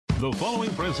The following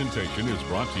presentation is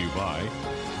brought to you by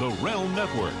the Realm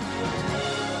Network.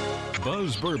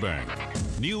 Buzz Burbank,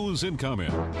 news and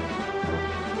comment.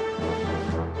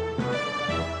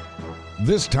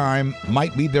 This time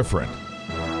might be different.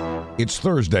 It's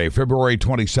Thursday, February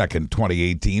 22nd,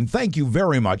 2018. Thank you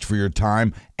very much for your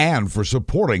time and for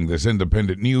supporting this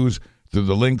independent news through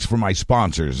the links for my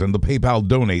sponsors and the PayPal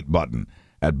donate button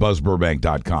at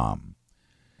buzzburbank.com.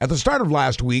 At the start of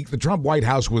last week, the Trump White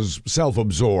House was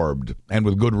self-absorbed, and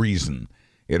with good reason.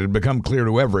 It had become clear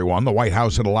to everyone the White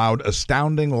House had allowed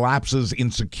astounding lapses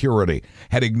in security,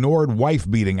 had ignored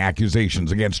wife-beating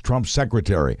accusations against Trump's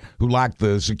secretary, who lacked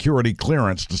the security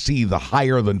clearance to see the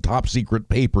higher-than-top-secret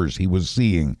papers he was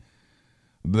seeing.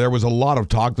 There was a lot of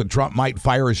talk that Trump might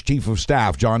fire his chief of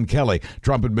staff, John Kelly.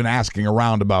 Trump had been asking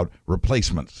around about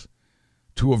replacements.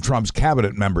 Two of Trump's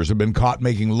cabinet members have been caught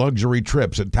making luxury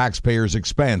trips at taxpayers'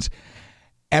 expense.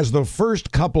 As the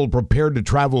first couple prepared to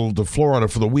travel to Florida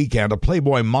for the weekend, a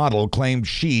Playboy model claimed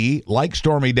she, like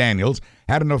Stormy Daniels,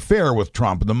 had an affair with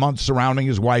Trump in the months surrounding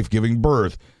his wife giving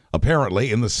birth,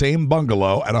 apparently in the same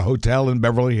bungalow at a hotel in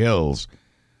Beverly Hills.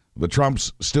 The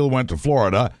Trumps still went to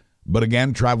Florida, but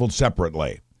again traveled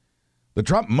separately. The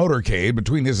Trump motorcade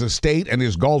between his estate and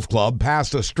his golf club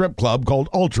passed a strip club called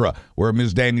Ultra, where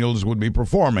Ms. Daniels would be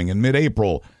performing in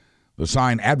mid-April. The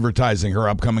sign advertising her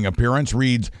upcoming appearance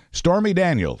reads, "Stormy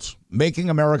Daniels, making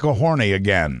America horny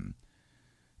again."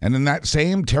 And in that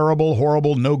same terrible,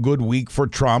 horrible, no-good week for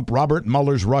Trump, Robert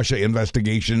Mueller's Russia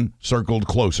investigation circled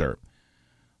closer.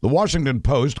 The Washington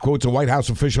Post quotes a White House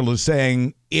official as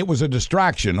saying, "It was a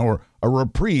distraction or a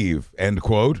reprieve," end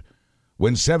quote,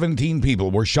 when 17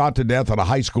 people were shot to death at a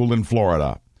high school in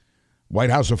Florida. White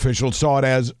House officials saw it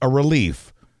as a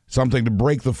relief, something to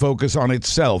break the focus on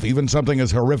itself, even something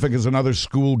as horrific as another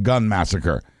school gun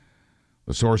massacre.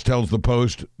 The source tells the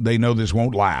Post they know this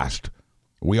won't last.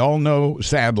 "We all know,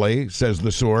 sadly," says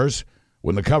the source,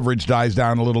 "when the coverage dies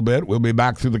down a little bit, we'll be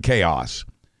back through the chaos."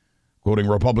 Quoting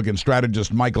Republican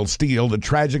strategist Michael Steele, the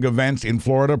tragic events in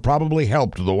Florida probably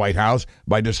helped the White House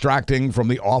by distracting from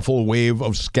the awful wave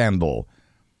of scandal.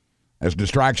 As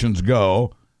distractions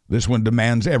go, this one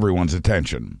demands everyone's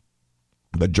attention.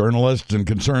 The journalists and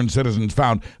concerned citizens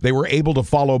found they were able to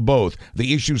follow both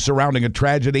the issues surrounding a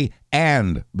tragedy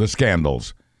and the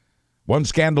scandals. One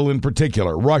scandal in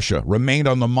particular, Russia, remained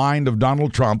on the mind of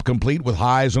Donald Trump, complete with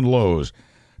highs and lows.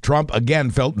 Trump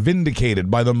again felt vindicated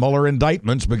by the Mueller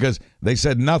indictments because they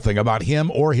said nothing about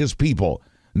him or his people.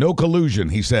 No collusion,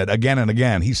 he said again and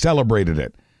again. He celebrated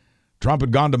it. Trump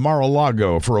had gone to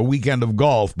Mar-a-Lago for a weekend of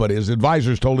golf, but his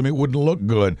advisors told him it wouldn't look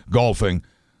good golfing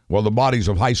while the bodies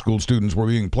of high school students were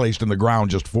being placed in the ground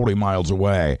just 40 miles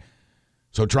away.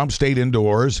 So Trump stayed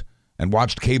indoors and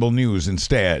watched cable news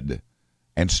instead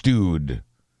and stewed.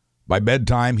 By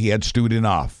bedtime, he had stewed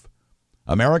enough.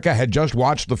 America had just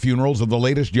watched the funerals of the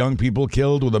latest young people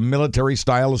killed with a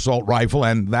military-style assault rifle,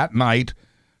 and that night,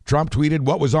 Trump tweeted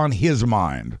what was on his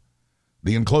mind,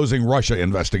 the enclosing Russia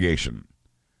investigation.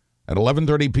 At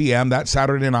 11:30 p.m. that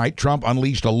Saturday night, Trump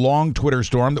unleashed a long Twitter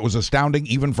storm that was astounding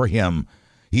even for him.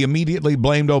 He immediately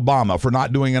blamed Obama for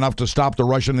not doing enough to stop the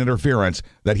Russian interference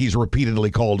that he's repeatedly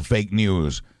called fake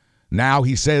news. Now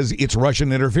he says it's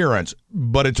Russian interference,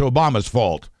 but it's Obama's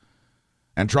fault.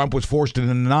 And Trump was forced to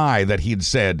deny that he'd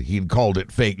said he'd called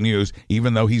it fake news,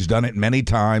 even though he's done it many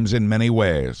times in many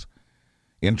ways.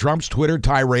 In Trump's Twitter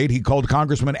tirade, he called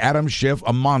Congressman Adam Schiff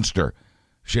a monster.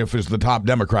 Schiff is the top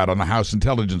Democrat on the House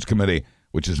Intelligence Committee,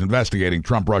 which is investigating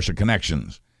Trump-Russia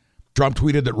connections. Trump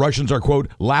tweeted that Russians are, quote,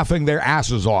 laughing their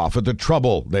asses off at the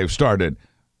trouble they've started.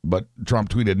 But Trump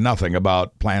tweeted nothing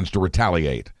about plans to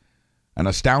retaliate. An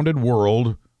astounded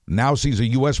world now sees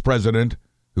a U.S. president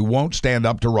who won't stand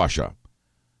up to Russia.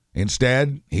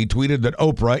 Instead, he tweeted that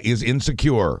Oprah is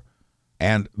insecure.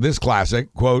 And this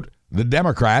classic, quote, the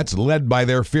Democrats, led by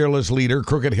their fearless leader,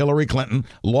 crooked Hillary Clinton,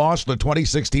 lost the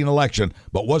 2016 election,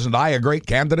 but wasn't I a great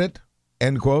candidate?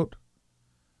 End quote.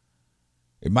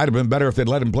 It might have been better if they'd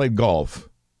let him play golf.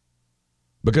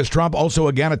 Because Trump also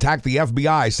again attacked the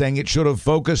FBI, saying it should have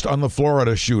focused on the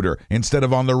Florida shooter instead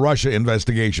of on the Russia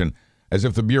investigation, as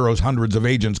if the Bureau's hundreds of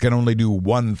agents can only do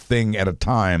one thing at a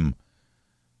time.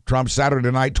 Trump's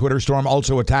Saturday night Twitter storm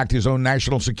also attacked his own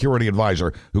national security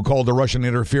advisor, who called the Russian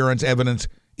interference evidence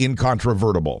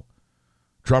incontrovertible.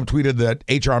 Trump tweeted that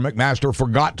H.R. McMaster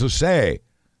forgot to say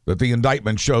that the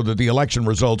indictment showed that the election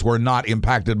results were not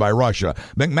impacted by Russia.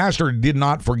 McMaster did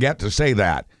not forget to say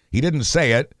that. He didn't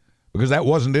say it because that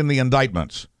wasn't in the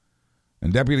indictments.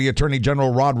 And Deputy Attorney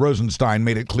General Rod Rosenstein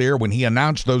made it clear when he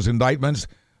announced those indictments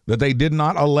that they did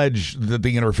not allege that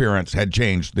the interference had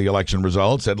changed the election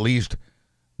results, at least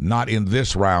not in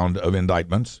this round of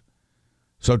indictments.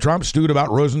 So Trump stewed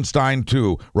about Rosenstein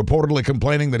too, reportedly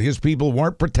complaining that his people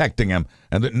weren't protecting him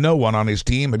and that no one on his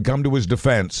team had come to his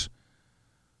defense.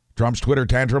 Trump's Twitter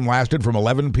tantrum lasted from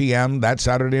 11 p.m. that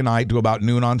Saturday night to about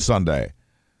noon on Sunday.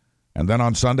 And then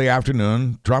on Sunday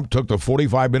afternoon, Trump took the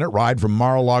 45-minute ride from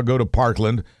Mar-a-Lago to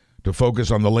Parkland to focus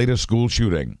on the latest school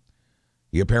shooting.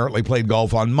 He apparently played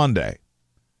golf on Monday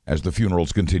as the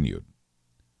funerals continued.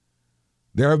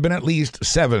 There have been at least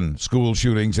 7 school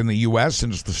shootings in the U.S.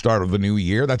 since the start of the new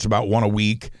year. That's about one a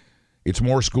week. It's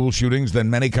more school shootings than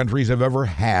many countries have ever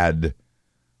had.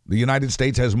 The United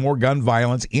States has more gun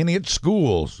violence in its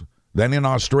schools than in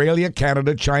Australia,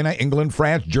 Canada, China, England,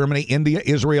 France, Germany, India,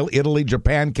 Israel, Italy,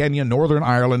 Japan, Kenya, Northern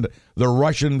Ireland, the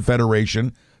Russian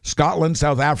Federation, Scotland,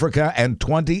 South Africa, and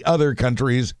 20 other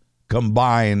countries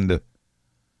combined.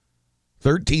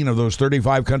 13 of those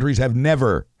 35 countries have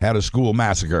never had a school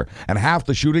massacre, and half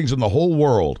the shootings in the whole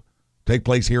world take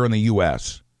place here in the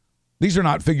U.S. These are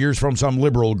not figures from some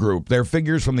liberal group. They're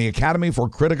figures from the Academy for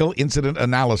Critical Incident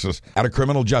Analysis at a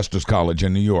criminal justice college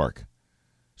in New York.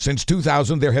 Since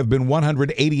 2000, there have been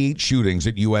 188 shootings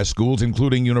at U.S. schools,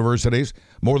 including universities.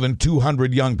 More than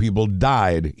 200 young people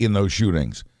died in those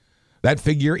shootings. That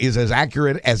figure is as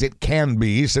accurate as it can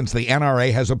be since the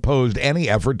NRA has opposed any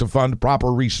effort to fund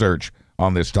proper research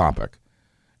on this topic.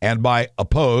 And by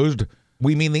opposed,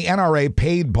 we mean the NRA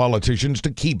paid politicians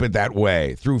to keep it that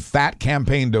way through fat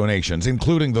campaign donations,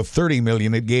 including the $30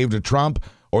 million it gave to Trump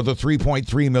or the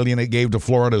 $3.3 million it gave to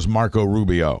Florida's Marco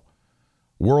Rubio.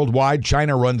 Worldwide,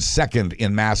 China runs second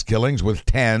in mass killings with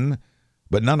 10,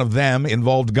 but none of them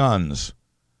involved guns.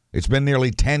 It's been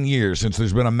nearly 10 years since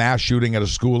there's been a mass shooting at a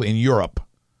school in Europe.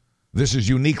 This is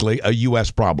uniquely a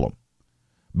U.S. problem.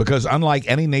 Because unlike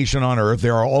any nation on earth,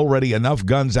 there are already enough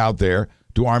guns out there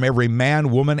to arm every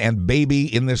man, woman, and baby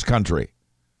in this country.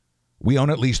 We own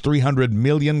at least 300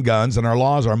 million guns, and our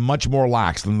laws are much more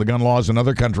lax than the gun laws in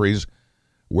other countries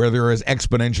where there is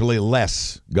exponentially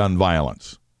less gun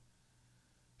violence.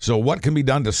 So what can be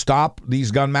done to stop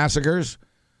these gun massacres?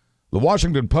 The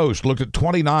Washington Post looked at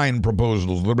 29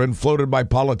 proposals that have been floated by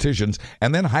politicians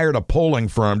and then hired a polling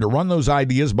firm to run those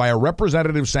ideas by a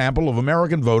representative sample of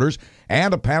American voters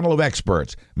and a panel of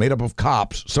experts made up of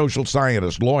cops, social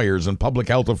scientists, lawyers, and public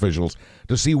health officials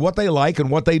to see what they like and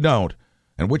what they don't,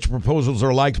 and which proposals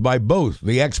are liked by both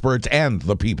the experts and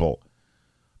the people.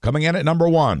 Coming in at number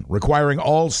 1, requiring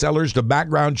all sellers to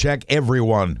background check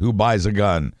everyone who buys a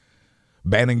gun.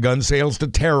 Banning gun sales to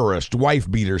terrorists,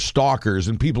 wife-beaters, stalkers,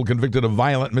 and people convicted of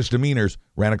violent misdemeanors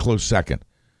ran a close second,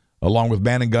 along with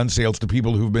banning gun sales to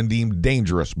people who've been deemed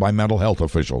dangerous by mental health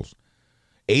officials.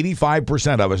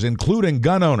 85% of us, including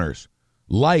gun owners,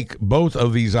 like both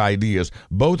of these ideas,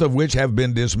 both of which have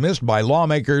been dismissed by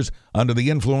lawmakers under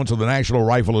the influence of the National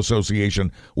Rifle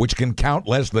Association, which can count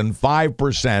less than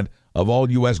 5% of all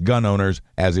U.S. gun owners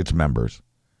as its members.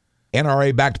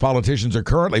 NRA-backed politicians are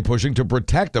currently pushing to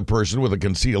protect a person with a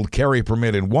concealed carry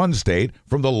permit in one state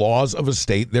from the laws of a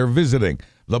state they're visiting.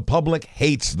 The public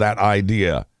hates that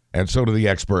idea, and so do the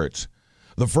experts.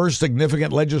 The first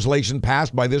significant legislation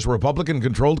passed by this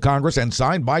Republican-controlled Congress and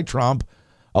signed by Trump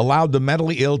allowed the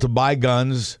mentally ill to buy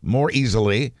guns more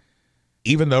easily,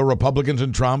 even though Republicans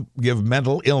and Trump give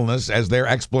mental illness as their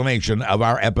explanation of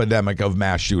our epidemic of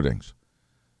mass shootings.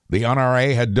 The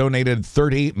NRA had donated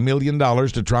 $30 million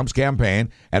to Trump's campaign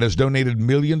and has donated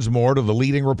millions more to the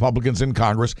leading Republicans in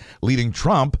Congress, leading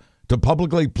Trump to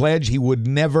publicly pledge he would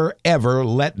never, ever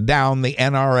let down the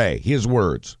NRA. His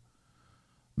words.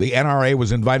 The NRA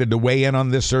was invited to weigh in on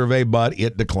this survey, but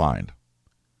it declined.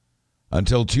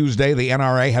 Until Tuesday, the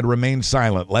NRA had remained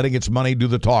silent, letting its money do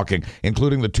the talking,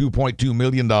 including the $2.2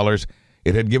 million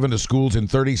it had given to schools in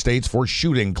 30 states for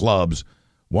shooting clubs,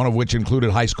 one of which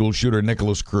included high school shooter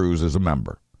Nicholas Cruz as a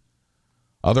member.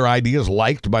 Other ideas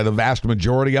liked by the vast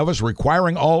majority of us,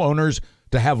 requiring all owners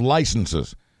to have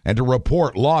licenses and to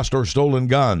report lost or stolen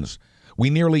guns. We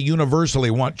nearly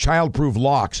universally want child-proof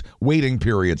locks, waiting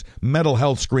periods, mental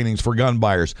health screenings for gun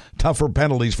buyers, tougher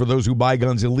penalties for those who buy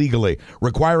guns illegally,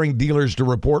 requiring dealers to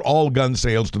report all gun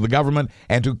sales to the government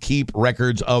and to keep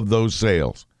records of those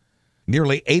sales.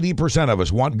 Nearly 80% of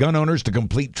us want gun owners to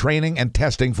complete training and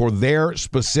testing for their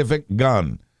specific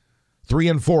gun. 3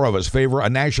 in 4 of us favor a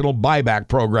national buyback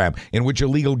program in which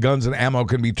illegal guns and ammo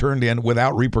can be turned in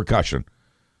without repercussion.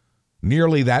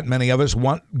 Nearly that many of us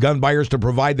want gun buyers to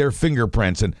provide their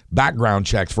fingerprints and background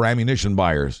checks for ammunition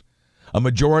buyers. A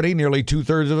majority, nearly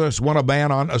 2/3 of us, want a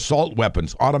ban on assault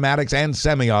weapons, automatics and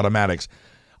semi-automatics,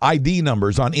 ID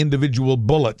numbers on individual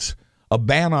bullets, a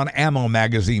ban on ammo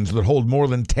magazines that hold more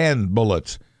than 10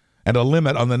 bullets, and a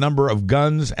limit on the number of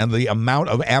guns and the amount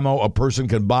of ammo a person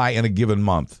can buy in a given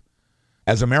month.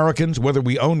 As Americans, whether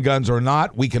we own guns or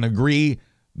not, we can agree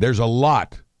there's a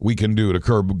lot we can do to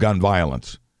curb gun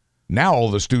violence. Now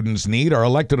all the students need are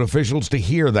elected officials to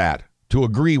hear that, to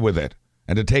agree with it,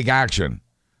 and to take action,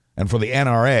 and for the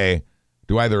NRA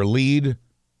to either lead,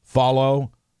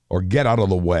 follow, or get out of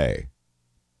the way.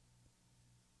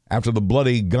 After the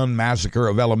bloody gun massacre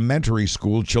of elementary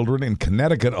school children in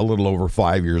Connecticut a little over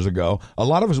 5 years ago, a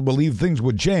lot of us believed things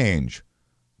would change.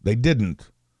 They didn't.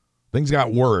 Things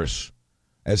got worse,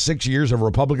 as 6 years of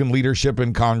Republican leadership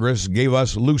in Congress gave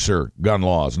us looser gun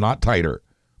laws, not tighter.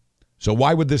 So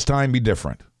why would this time be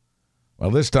different?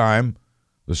 Well, this time,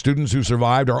 the students who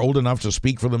survived are old enough to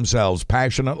speak for themselves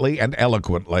passionately and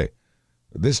eloquently.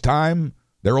 This time,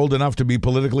 they're old enough to be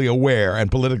politically aware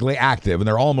and politically active, and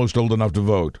they're almost old enough to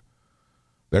vote.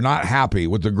 They're not happy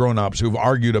with the grown-ups who've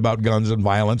argued about guns and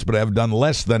violence but have done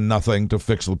less than nothing to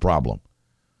fix the problem.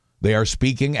 They are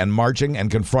speaking and marching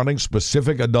and confronting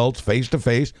specific adults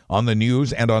face-to-face on the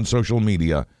news and on social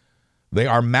media. They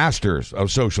are masters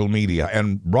of social media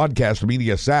and broadcast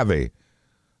media savvy.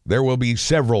 There will be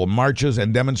several marches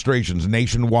and demonstrations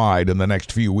nationwide in the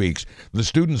next few weeks. The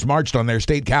students marched on their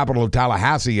state capital of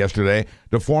Tallahassee yesterday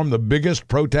to form the biggest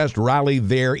protest rally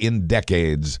there in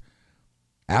decades.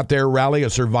 At their rally, a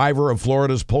survivor of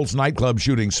Florida's Pulse nightclub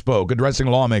shooting spoke. Addressing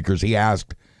lawmakers, he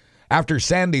asked, "After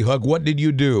Sandy Hook, what did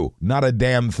you do? Not a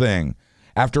damn thing.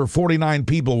 After 49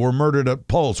 people were murdered at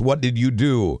Pulse, what did you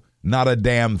do? Not a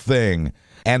damn thing.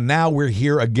 And now we're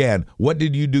here again. What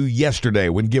did you do yesterday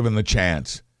when given the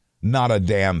chance? Not a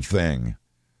damn thing."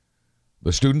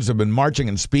 The students have been marching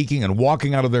and speaking and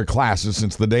walking out of their classes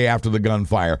since the day after the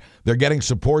gunfire. They're getting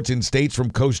supports in states from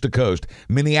coast to coast.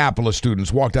 Minneapolis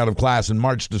students walked out of class and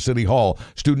marched to City Hall.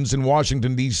 Students in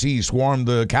Washington, D.C. swarmed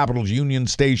the Capitol's Union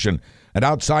Station. And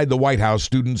outside the White House,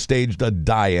 students staged a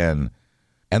die-in.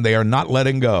 And they are not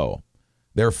letting go.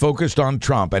 They're focused on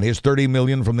Trump and his $30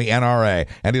 million from the NRA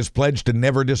and his pledge to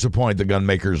never disappoint the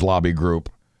gunmakers' lobby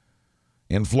group.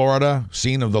 In Florida,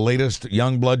 scene of the latest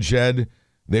young bloodshed,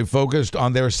 they've focused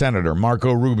on their senator,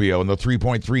 Marco Rubio, and the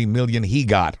 $3.3 million he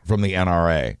got from the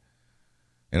NRA.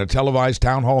 In a televised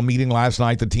town hall meeting last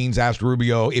night, the teens asked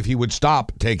Rubio if he would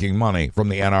stop taking money from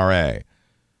the NRA.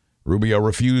 Rubio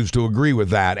refused to agree with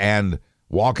that and,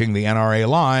 walking the NRA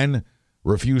line,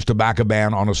 refused to back a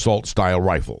ban on assault-style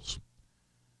rifles.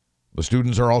 The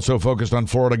students are also focused on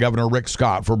Florida Governor Rick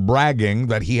Scott for bragging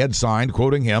that he had signed,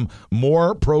 quoting him,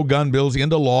 more pro-gun bills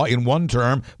into law in one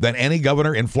term than any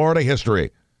governor in Florida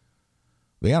history.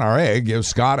 The NRA gives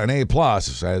Scott an A+,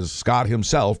 as Scott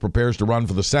himself prepares to run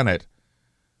for the Senate.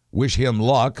 Wish him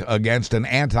luck against an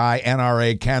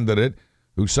anti-NRA candidate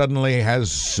who suddenly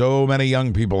has so many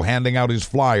young people handing out his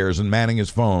flyers and manning his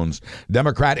phones.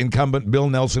 Democrat incumbent Bill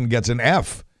Nelson gets an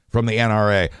F from the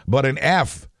NRA, but an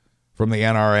F from the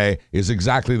NRA is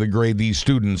exactly the grade these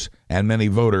students and many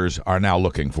voters are now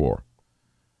looking for.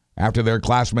 After their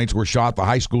classmates were shot, the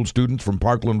high school students from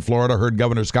Parkland, Florida, heard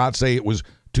Governor Scott say it was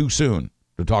too soon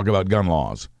to talk about gun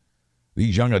laws.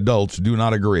 These young adults do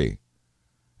not agree.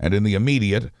 And in the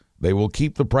immediate, they will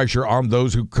keep the pressure on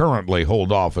those who currently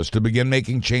hold office to begin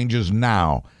making changes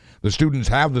now. The students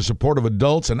have the support of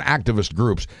adults and activist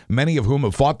groups, many of whom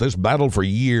have fought this battle for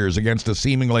years against a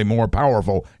seemingly more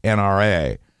powerful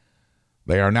NRA.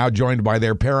 They are now joined by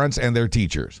their parents and their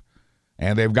teachers,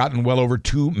 and they've gotten well over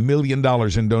 $2 million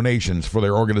in donations for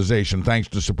their organization, thanks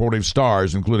to supportive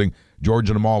stars, including George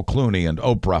and Amal Clooney and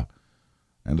Oprah.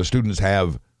 And the students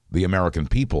have the American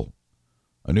people.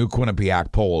 A new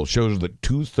Quinnipiac poll shows that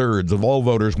 2/3 of all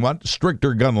voters want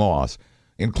stricter gun laws,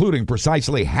 including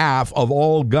precisely half of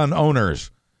all gun owners.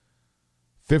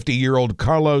 50-year-old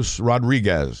Carlos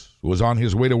Rodriguez was on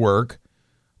his way to work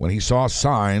when he saw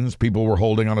signs people were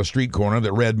holding on a street corner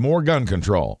that read "More gun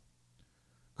control."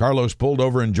 Carlos pulled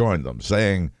over and joined them,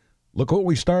 saying, "Look what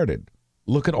we started.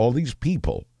 Look at all these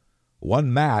people.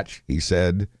 One match," he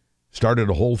said,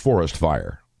 "started a whole forest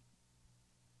fire."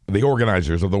 The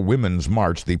organizers of the Women's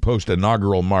March, the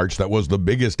post-inaugural march that was the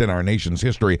biggest in our nation's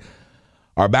history,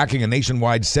 are backing a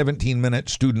nationwide 17-minute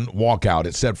student walkout.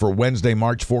 It's set for Wednesday,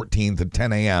 March 14th at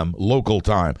 10 a.m. local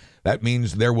time. That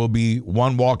means there will be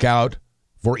one walkout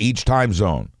for each time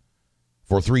zone,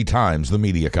 for 3 times the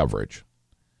media coverage.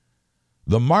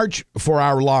 The March for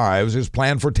Our Lives is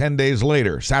planned for 10 days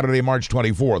later, Saturday, March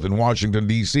 24th in Washington,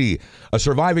 D.C. A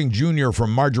surviving junior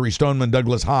from Marjory Stoneman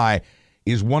Douglas High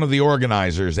is one of the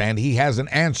organizers, and he has an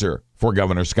answer for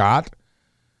Governor Scott.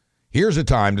 Here's a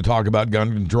time to talk about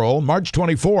gun control, March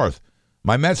 24th.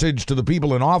 My message to the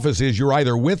people in office is you're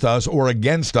either with us or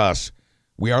against us.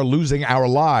 We are losing our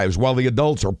lives while the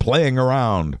adults are playing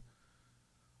around.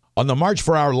 On the March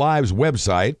for Our Lives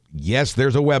website, yes,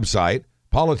 there's a website,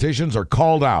 Politicians are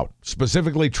called out,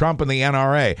 specifically Trump and the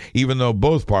NRA, even though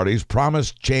both parties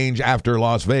promised change after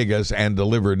Las Vegas and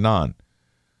delivered none.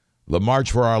 The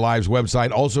March for Our Lives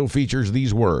website also features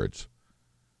these words.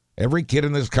 Every kid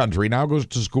in this country now goes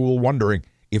to school wondering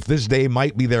if this day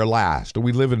might be their last.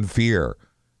 We live in fear.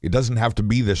 It doesn't have to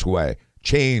be this way.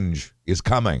 Change is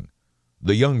coming.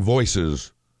 The young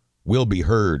voices will be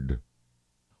heard.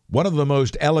 One of the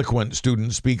most eloquent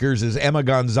student speakers is Emma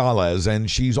Gonzalez,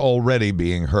 and she's already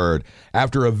being heard.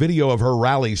 After a video of her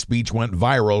rally speech went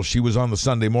viral, she was on the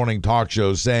Sunday morning talk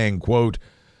show saying, quote,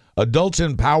 adults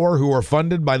in power who are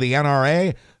funded by the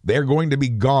NRA, they're going to be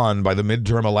gone by the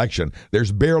midterm election.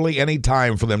 There's barely any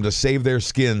time for them to save their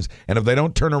skins, and if they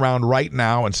don't turn around right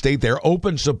now and state their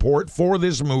open support for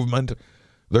this movement,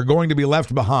 they're going to be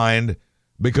left behind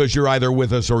because you're either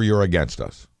with us or you're against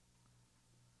us.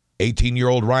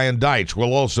 18-year-old Ryan Deitch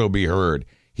will also be heard.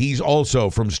 He's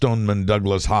also from Stoneman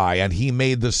Douglas High, and he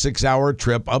made the 6-hour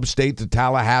trip upstate to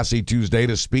Tallahassee Tuesday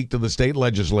to speak to the state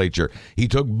legislature. He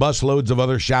took busloads of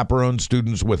other chaperoned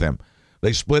students with him.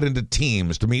 They split into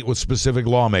teams to meet with specific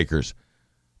lawmakers.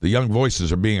 The young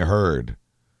voices are being heard.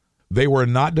 They were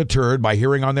not deterred by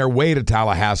hearing on their way to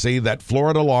Tallahassee that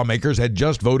Florida lawmakers had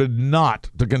just voted not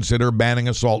to consider banning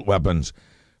assault weapons.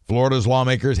 Florida's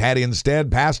lawmakers had instead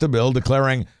passed a bill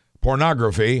declaring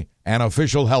pornography an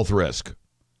official health risk.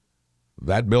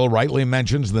 That bill rightly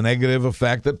mentions the negative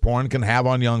effect that porn can have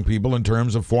on young people in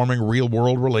terms of forming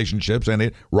real-world relationships, and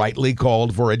it rightly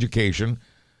called for education.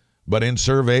 But in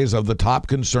surveys of the top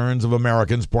concerns of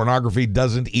Americans, pornography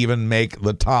doesn't even make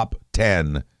the top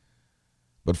 10.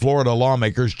 But Florida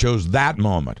lawmakers chose that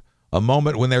moment, a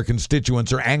moment when their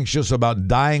constituents are anxious about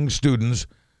dying students,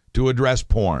 to address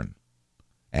porn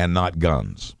and not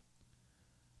guns.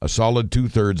 A solid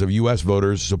 2/3 of U.S.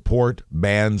 voters support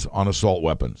bans on assault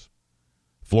weapons.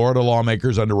 Florida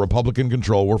lawmakers under Republican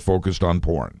control were focused on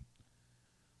porn.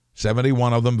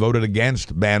 71 of them voted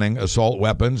against banning assault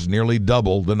weapons, nearly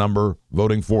double the number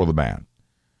voting for the ban.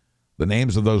 The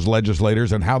names of those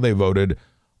legislators and how they voted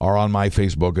are on my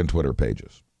Facebook and Twitter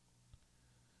pages.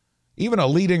 Even a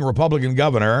leading Republican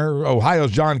governor,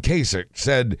 Ohio's John Kasich,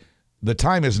 said the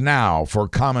time is now for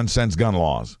common sense gun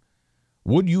laws.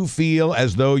 Would you feel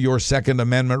as though your Second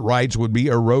Amendment rights would be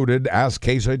eroded, asked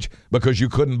Kasich, because you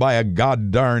couldn't buy a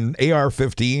goddamn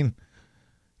AR-15?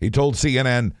 He told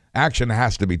CNN, action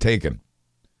has to be taken.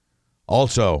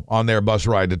 Also, on their bus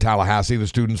ride to Tallahassee, the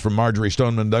students from Marjory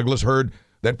Stoneman Douglas heard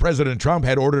that President Trump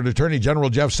had ordered Attorney General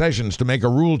Jeff Sessions to make a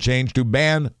rule change to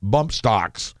ban bump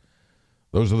stocks.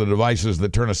 Those are the devices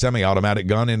that turn a semi-automatic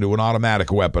gun into an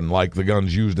automatic weapon, like the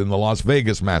guns used in the Las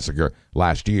Vegas massacre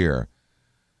last year.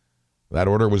 That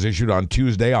order was issued on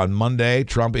Tuesday. On Monday,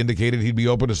 Trump indicated he'd be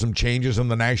open to some changes in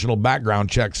the national background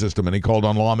check system, and he called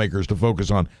on lawmakers to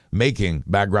focus on making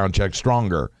background checks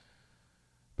stronger.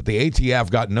 But the ATF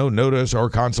got no notice or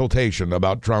consultation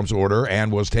about Trump's order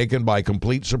and was taken by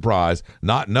complete surprise,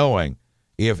 not knowing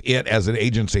if it, as an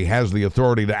agency, has the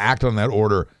authority to act on that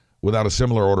order without a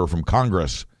similar order from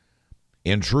Congress.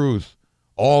 In truth,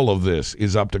 all of this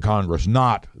is up to Congress,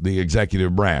 not the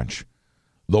executive branch.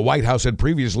 The White House had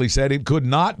previously said it could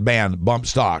not ban bump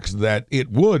stocks, that it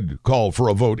would call for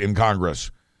a vote in Congress.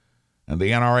 And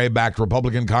the NRA-backed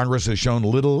Republican Congress has shown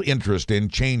little interest in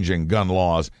changing gun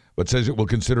laws, but says it will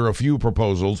consider a few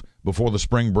proposals before the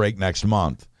spring break next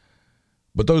month.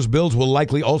 But those bills will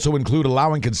likely also include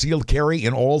allowing concealed carry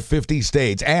in all 50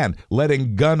 states and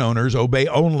letting gun owners obey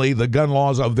only the gun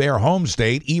laws of their home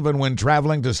state, even when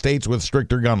traveling to states with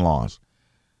stricter gun laws.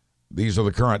 These are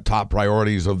the current top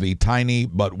priorities of the tiny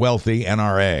but wealthy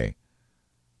NRA.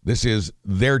 This is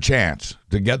their chance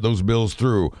to get those bills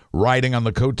through, riding on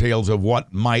the coattails of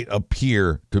what might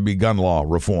appear to be gun law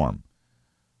reform.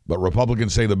 But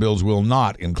Republicans say the bills will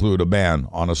not include a ban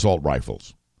on assault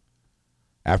rifles.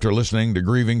 After listening to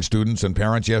grieving students and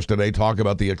parents yesterday talk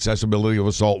about the accessibility of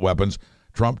assault weapons,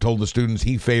 Trump told the students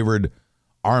he favored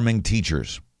arming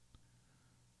teachers.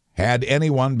 Had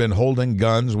anyone been holding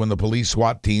guns when the police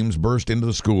SWAT teams burst into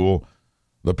the school,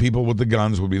 the people with the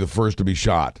guns would be the first to be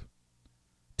shot.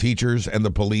 Teachers and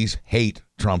the police hate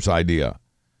Trump's idea.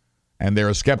 And there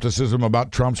is skepticism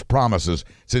about Trump's promises,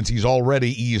 since he's already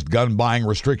eased gun buying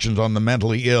restrictions on the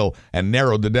mentally ill and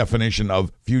narrowed the definition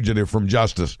of fugitive from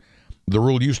justice. The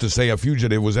rule used to say a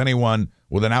fugitive was anyone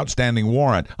with an outstanding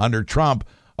warrant. Under Trump,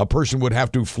 a person would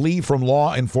have to flee from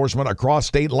law enforcement across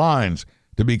state lines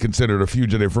to be considered a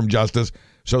fugitive from justice.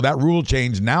 So that rule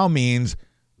change now means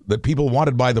that people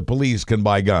wanted by the police can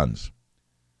buy guns.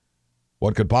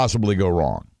 What could possibly go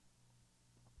wrong?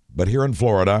 But here in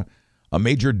Florida, a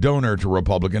major donor to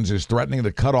Republicans is threatening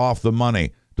to cut off the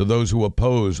money to to those who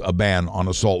oppose a ban on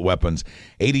assault weapons.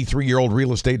 83-year-old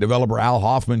real estate developer Al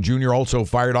Hoffman Jr. also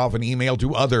fired off an email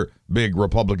to other big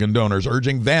Republican donors,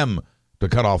 urging them to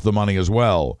cut off the money as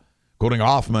well. Quoting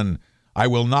Hoffman, "I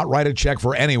will not write a check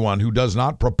for anyone who does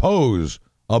not propose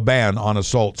a ban on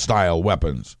assault-style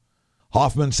weapons."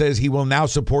 Hoffman says he will now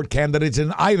support candidates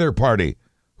in either party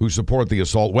who support the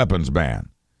assault weapons ban.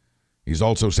 He's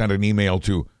also sent an email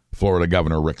to Florida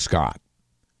Governor Rick Scott.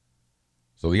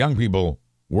 So the young people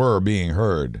were being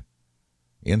heard.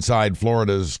 Inside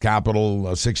Florida's Capitol,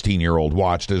 a 16-year-old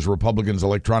watched as Republicans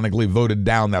electronically voted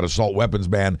down that assault weapons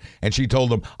ban, and she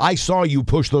told them, "I saw you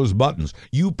push those buttons.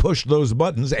 You pushed those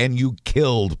buttons and you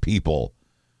killed people."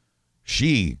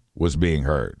 She was being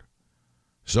heard.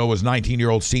 So was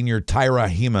 19-year-old senior Tyra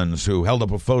Hemans, who held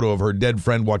up a photo of her dead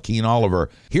friend Joaquin Oliver.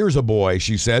 "Here's a boy,"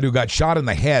 she said, "who got shot in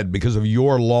the head because of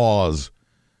your laws."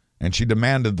 And she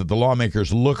demanded that the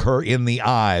lawmakers look her in the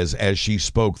eyes as she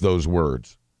spoke those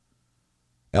words.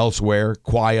 Elsewhere,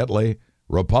 quietly,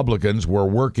 Republicans were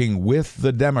working with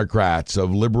the Democrats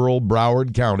of liberal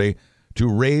Broward County to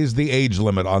raise the age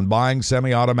limit on buying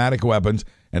semi-automatic weapons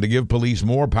and to give police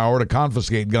more power to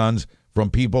confiscate guns from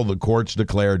people the courts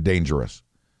declare dangerous.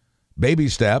 Baby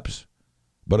steps,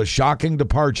 but a shocking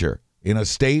departure in a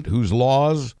state whose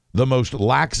laws, the most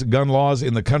lax gun laws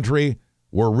in the country,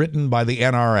 were written by the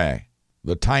NRA,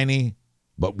 the tiny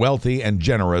but wealthy and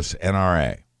generous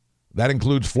NRA. That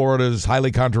includes Florida's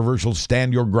highly controversial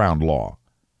Stand Your Ground law.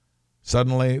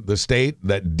 Suddenly, the state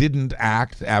that didn't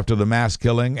act after the mass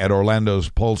killing at Orlando's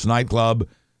Pulse nightclub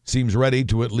seems ready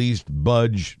to at least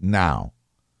budge now.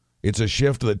 It's a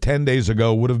shift that 10 days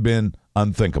ago would have been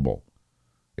unthinkable.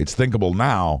 It's thinkable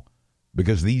now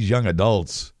because these young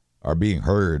adults are being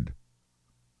heard.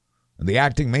 And the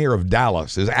acting mayor of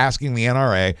Dallas is asking the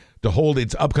NRA to hold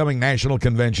its upcoming national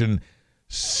convention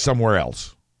somewhere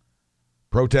else.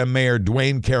 Pro Tem Mayor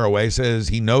Dwayne Caraway says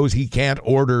he knows he can't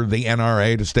order the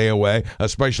NRA to stay away,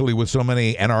 especially with so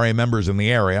many NRA members in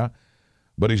the area,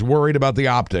 but he's worried about the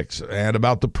optics and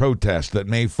about the protest that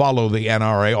may follow the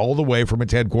NRA all the way from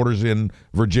its headquarters in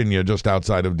Virginia, just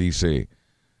outside of D.C.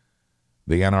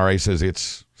 The NRA says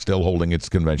it's still holding its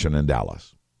convention in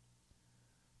Dallas.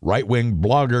 Right-wing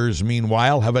bloggers,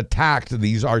 meanwhile, have attacked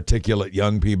these articulate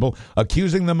young people,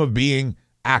 accusing them of being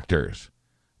actors.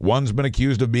 One's been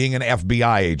accused of being an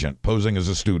FBI agent, posing as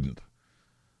a student.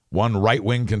 One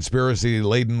right-wing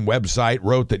conspiracy-laden website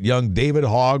wrote that young David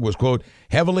Hogg was, quote,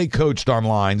 heavily coached on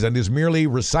lines and is merely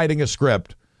reciting a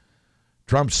script.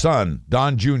 Trump's son,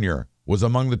 Don Jr., was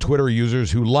among the Twitter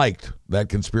users who liked that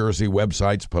conspiracy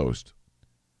website's post.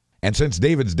 And since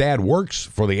David's dad works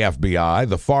for the FBI,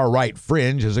 the far-right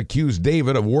fringe has accused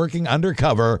David of working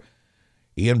undercover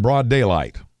in broad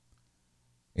daylight.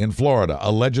 In Florida,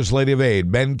 a legislative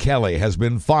aide, Ben Kelly, has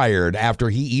been fired after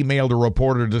he emailed a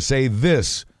reporter to say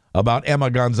this about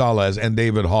Emma Gonzalez and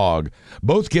David Hogg.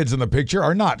 Both kids in the picture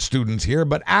are not students here,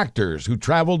 but actors who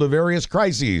travel to various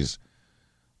crises.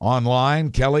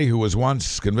 Online, Kelly, who was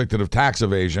once convicted of tax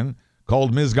evasion,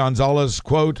 called Ms. Gonzalez,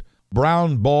 quote,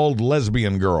 brown, bald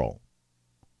lesbian girl.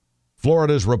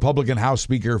 Florida's Republican House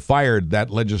Speaker fired that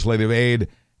legislative aide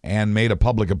and made a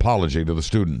public apology to the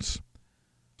students.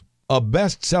 A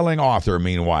best-selling author,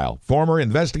 meanwhile, former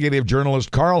investigative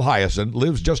journalist Carl Hiaasen,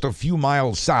 lives just a few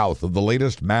miles south of the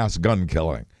latest mass gun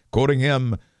killing. Quoting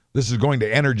him, "This is going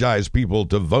to energize people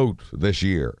to vote this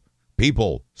year.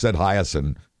 People," said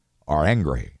Hiaasen, "are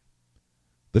angry."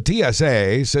 The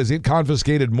TSA says it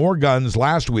confiscated more guns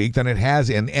last week than it has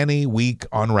in any week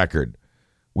on record.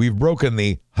 We've broken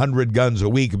the 100 guns a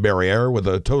week barrier with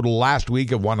a total last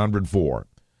week of 104.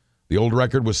 The old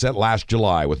record was set last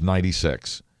July with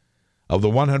 96. Of the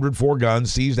 104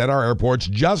 guns seized at our airports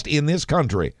just in this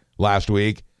country last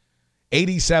week,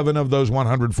 87 of those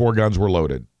 104 guns were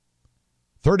loaded.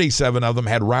 37 of them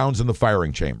had rounds in the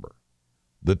firing chamber.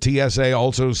 The TSA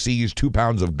also seized 2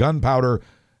 pounds of gunpowder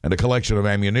and a collection of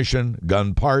ammunition,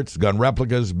 gun parts, gun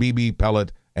replicas, BB,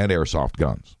 pellet, and airsoft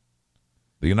guns.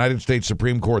 The United States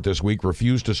Supreme Court this week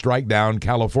refused to strike down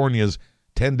California's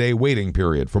 10-day waiting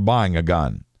period for buying a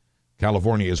gun.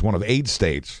 California is one of 8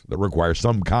 states that require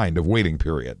some kind of waiting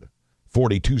period.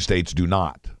 42 states do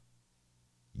not.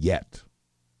 Yet.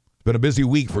 It's been a busy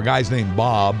week for guys named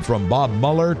Bob, from Bob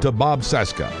Mueller to Bob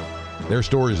Cesca. Their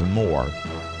stories and more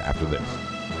after this.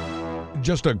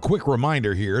 Just a quick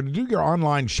reminder here to do your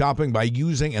online shopping by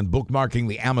using and bookmarking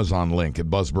the Amazon link at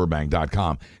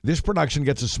buzzburbank.com. This production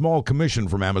gets a small commission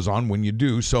from Amazon when you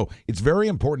do, so it's very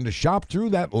important to shop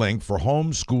through that link for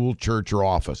home, school, church, or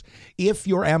office. If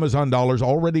your Amazon dollars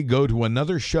already go to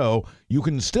another show, you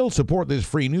can still support this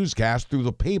free newscast through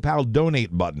the PayPal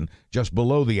donate button just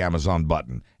below the Amazon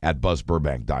button at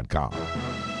buzzburbank.com.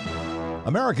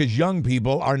 America's young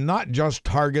people are not just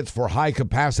targets for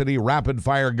high-capacity,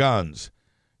 rapid-fire guns.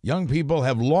 Young people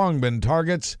have long been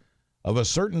targets of a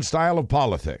certain style of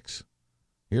politics.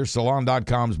 Here's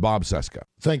Salon.com's Bob Cesca.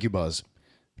 Thank you, Buzz.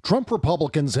 Trump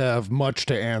Republicans have much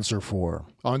to answer for.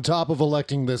 On top of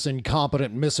electing this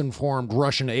incompetent, misinformed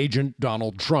Russian agent,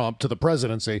 Donald Trump, to the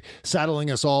presidency, saddling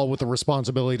us all with the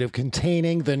responsibility of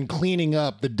containing, then cleaning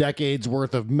up the decades'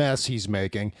 worth of mess he's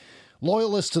making,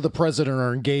 loyalists to the president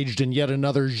are engaged in yet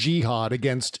another jihad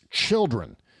against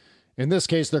children. In this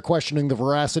case, they're questioning the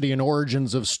veracity and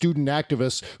origins of student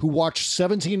activists who watched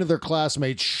 17 of their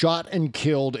classmates shot and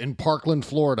killed in Parkland,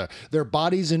 Florida, their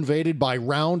bodies invaded by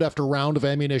round after round of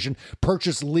ammunition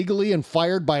purchased legally and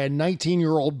fired by a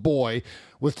 19-year-old boy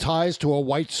with ties to a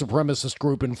white supremacist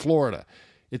group in Florida.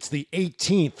 It's the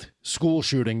 18th school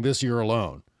shooting this year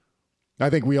alone. I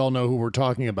think we all know who we're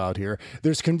talking about here.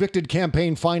 There's convicted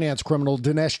campaign finance criminal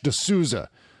Dinesh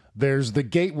D'Souza. There's the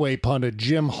gateway pundit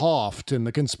Jim Hoft and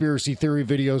the conspiracy theory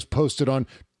videos posted on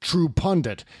True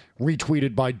Pundit,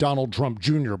 retweeted by Donald Trump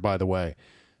Jr., by the way.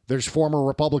 There's former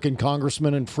Republican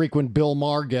congressman and frequent Bill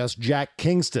Maher guest Jack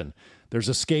Kingston. There's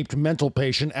escaped mental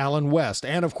patient Alan West.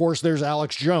 And, of course, there's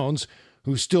Alex Jones,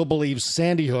 who still believes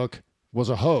Sandy Hook was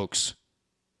a hoax.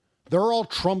 They're all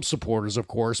Trump supporters, of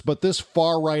course, but this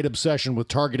far-right obsession with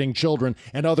targeting children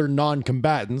and other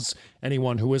non-combatants,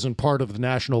 anyone who isn't part of the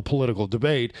national political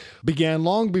debate, began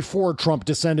long before Trump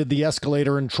descended the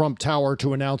escalator in Trump Tower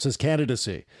to announce his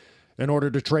candidacy. In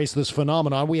order to trace this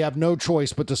phenomenon, we have no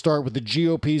choice but to start with the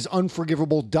GOP's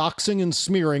unforgivable doxing and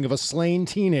smearing of a slain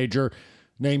teenager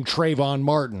named Trayvon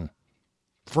Martin.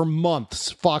 For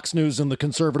months, Fox News and the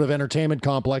conservative entertainment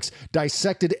complex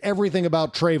dissected everything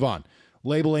about Trayvon,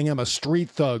 labeling him a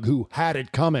street thug who had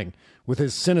it coming with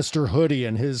his sinister hoodie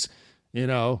and his,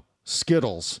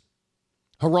 Skittles.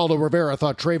 Geraldo Rivera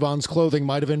thought Trayvon's clothing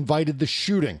might have invited the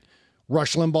shooting.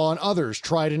 Rush Limbaugh and others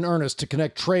tried in earnest to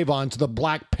connect Trayvon to the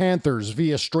Black Panthers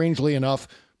via, strangely enough,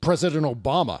 President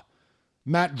Obama.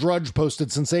 Matt Drudge posted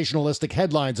sensationalistic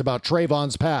headlines about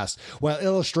Trayvon's past while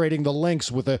illustrating the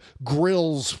links with a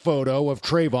grills photo of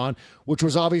Trayvon, which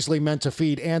was obviously meant to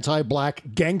feed anti-black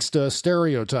gangsta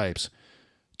stereotypes.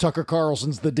 Tucker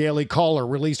Carlson's The Daily Caller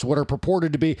released what are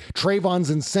purported to be Trayvon's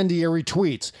incendiary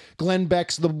tweets. Glenn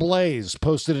Beck's The Blaze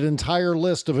posted an entire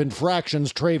list of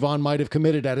infractions Trayvon might have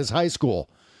committed at his high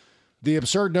school. The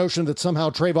absurd notion that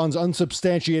somehow Trayvon's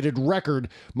unsubstantiated record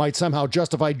might somehow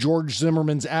justify George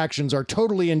Zimmerman's actions are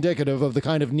totally indicative of the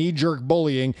kind of knee-jerk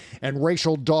bullying and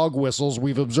racial dog whistles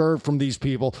we've observed from these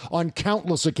people on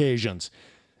countless occasions.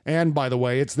 And, by the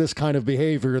way, it's this kind of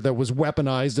behavior that was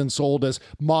weaponized and sold as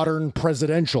modern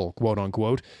presidential,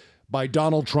 quote-unquote, by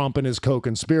Donald Trump and his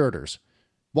co-conspirators.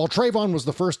 While Trayvon was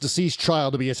the first deceased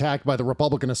child to be attacked by the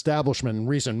Republican establishment in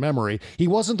recent memory, he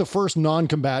wasn't the first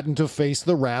non-combatant to face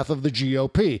the wrath of the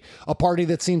GOP, a party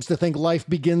that seems to think life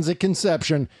begins at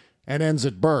conception and ends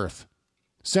at birth.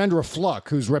 Sandra Fluck,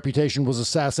 whose reputation was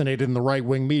assassinated in the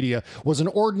right-wing media, was an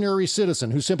ordinary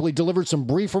citizen who simply delivered some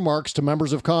brief remarks to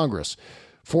members of Congress.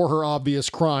 For her obvious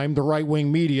crime, the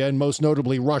right-wing media, and most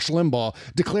notably Rush Limbaugh,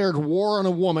 declared war on a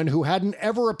woman who hadn't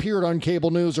ever appeared on cable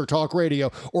news or talk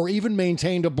radio or even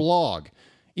maintained a blog.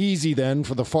 Easy, then,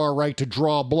 for the far right to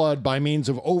draw blood by means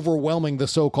of overwhelming the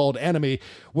so-called enemy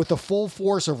with the full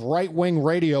force of right-wing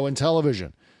radio and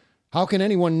television. How can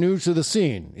anyone new to the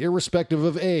scene, irrespective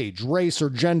of age, race,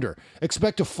 or gender,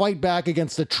 expect to fight back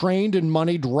against a trained and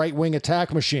moneyed right-wing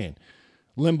attack machine?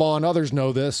 Limbaugh and others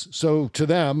know this, so to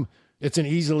them, it's an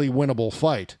easily winnable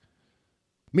fight.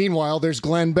 Meanwhile, there's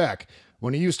Glenn Beck.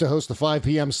 When he used to host the 5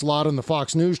 p.m. slot on the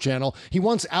Fox News Channel, he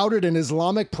once outed an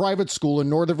Islamic private school in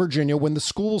Northern Virginia when the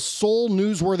school's sole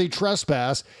newsworthy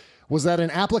trespass was that an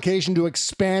application to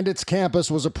expand its campus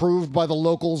was approved by the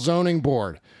local zoning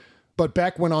board. But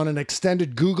Beck went on an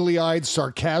extended googly-eyed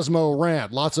sarcasmo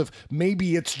rant, lots of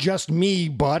maybe it's just me,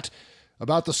 but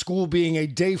about the school being a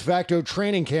de facto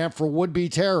training camp for would-be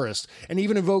terrorists, and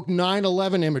even invoked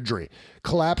 9/11 imagery,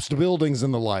 collapsed buildings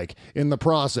and the like, in the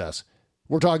process.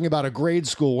 We're talking about a grade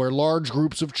school where large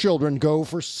groups of children go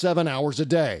for 7 hours a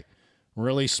day.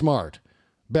 Really smart.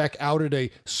 Beck outed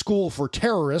a school for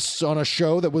terrorists on a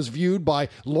show that was viewed by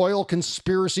loyal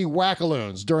conspiracy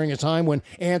wackaloons during a time when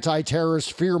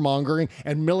anti-terrorist fear-mongering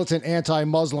and militant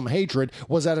anti-Muslim hatred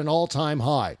was at an all-time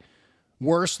high.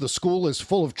 Worse, the school is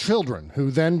full of children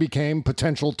who then became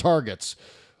potential targets,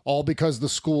 all because the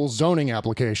school's zoning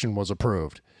application was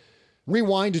approved.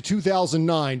 Rewind to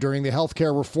 2009 during the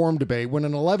healthcare reform debate when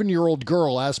an 11-year-old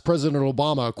girl asked President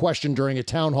Obama a question during a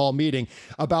town hall meeting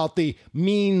about the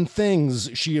mean things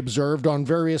she observed on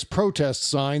various protest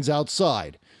signs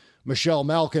outside. Michelle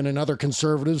Malkin and other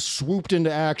conservatives swooped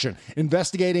into action,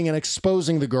 investigating and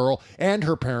exposing the girl and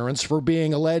her parents for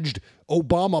being alleged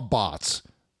Obama bots.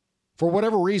 For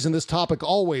whatever reason, this topic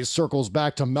always circles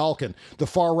back to Malkin. The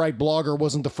far-right blogger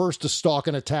wasn't the first to stalk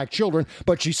and attack children,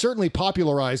 but she certainly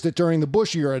popularized it during the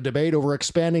Bush-era debate over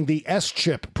expanding the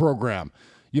S-chip program.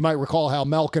 You might recall how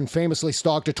Malkin famously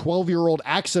stalked a 12-year-old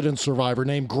accident survivor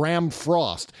named Graham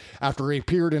Frost after he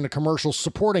appeared in a commercial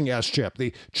supporting S-chip,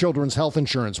 the children's health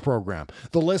insurance program.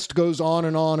 The list goes on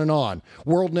and on and on.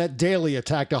 WorldNet Daily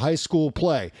attacked a high school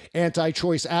play.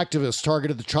 Anti-choice activists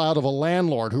targeted the child of a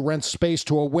landlord who rents space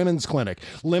to a women's clinic.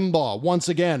 Limbaugh once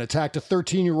again attacked a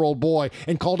 13-year-old boy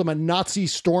and called him a Nazi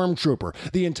stormtrooper.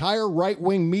 The entire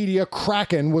right-wing media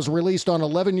kraken was released on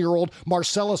 11-year-old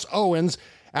Marcellus Owens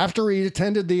after he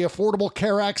attended the Affordable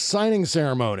Care Act signing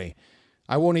ceremony.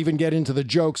 I won't even get into the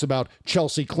jokes about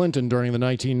Chelsea Clinton during the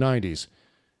 1990s.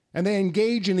 And they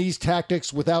engage in these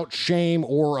tactics without shame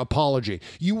or apology.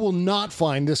 You will not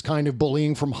find this kind of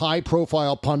bullying from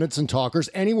high-profile pundits and talkers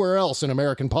anywhere else in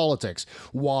American politics.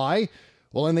 Why?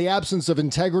 Well, in the absence of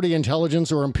integrity,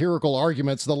 intelligence, or empirical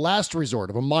arguments, the last resort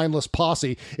of a mindless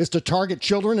posse is to target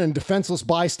children and defenseless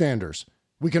bystanders.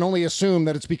 We can only assume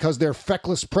that it's because their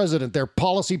feckless president, their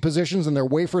policy positions, and their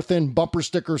wafer-thin bumper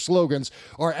sticker slogans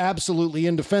are absolutely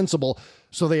indefensible,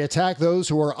 so they attack those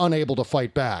who are unable to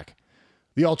fight back.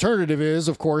 The alternative is,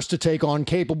 of course, to take on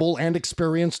capable and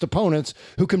experienced opponents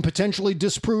who can potentially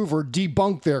disprove or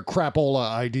debunk their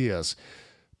crapola ideas.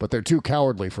 But they're too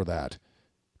cowardly for that.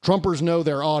 Trumpers know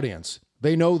their audience.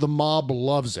 They know the mob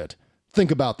loves it. Think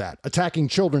about that. Attacking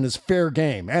children is fair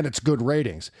game, and it's good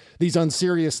ratings. These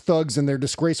unserious thugs and their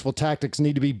disgraceful tactics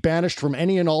need to be banished from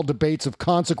any and all debates of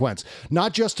consequence,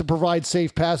 not just to provide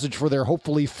safe passage for their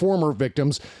hopefully former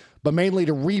victims, but mainly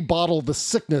to rebottle the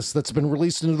sickness that's been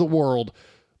released into the world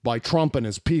by Trump and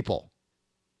his people.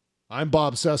 I'm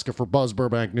Bob Cesca for Buzz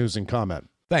Burbank News and Comment.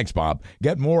 Thanks, Bob.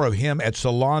 Get more of him at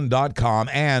salon.com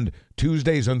and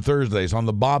Tuesdays and Thursdays on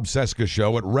the Bob Cesca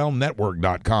Show at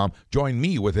realmnetwork.com. Join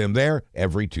me with him there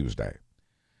every Tuesday.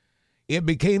 It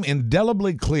became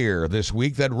indelibly clear this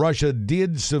week that Russia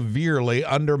did severely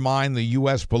undermine the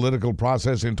U.S. political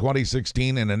process in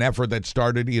 2016 in an effort that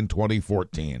started in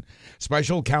 2014.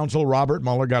 Special counsel Robert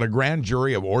Mueller got a grand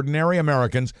jury of ordinary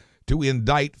Americans to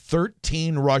indict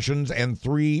 13 Russians and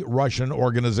 3 Russian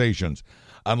organizations.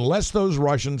 Unless those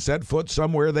Russians set foot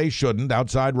somewhere they shouldn't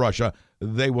outside Russia,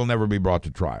 they will never be brought to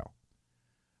trial.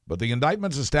 But the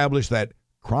indictments established that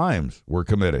crimes were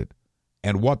committed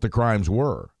and what the crimes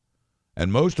were.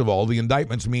 And most of all, the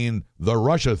indictments mean the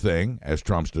Russia thing, as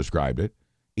Trump's described it,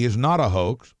 is not a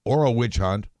hoax or a witch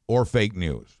hunt or fake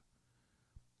news.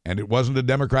 And it wasn't a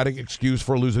Democratic excuse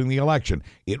for losing the election.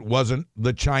 It wasn't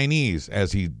the Chinese,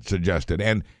 as he suggested.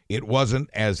 And it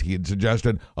wasn't, as he had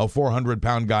suggested, a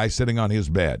 400-pound guy sitting on his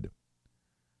bed.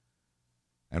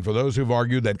 And for those who've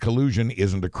argued that collusion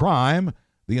isn't a crime,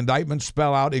 the indictments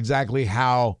spell out exactly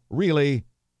how, really,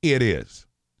 it is.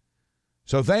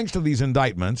 So thanks to these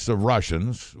indictments of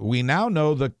Russians, we now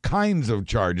know the kinds of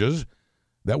charges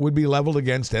that would be leveled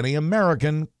against any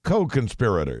American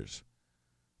co-conspirators.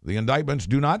 The indictments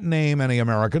do not name any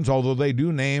Americans, although they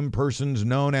do name persons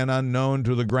known and unknown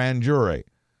to the grand jury.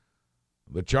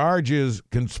 The charge is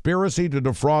conspiracy to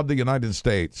defraud the United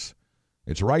States.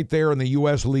 It's right there in the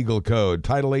U.S. Legal Code,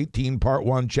 Title 18, Part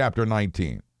 1, Chapter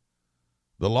 19.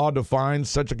 The law defines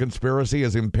such a conspiracy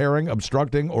as impairing,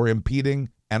 obstructing, or impeding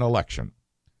an election.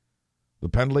 The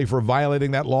penalty for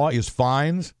violating that law is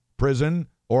fines, prison,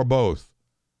 or both.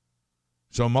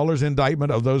 So Mueller's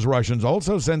indictment of those Russians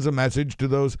also sends a message to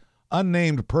those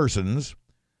unnamed persons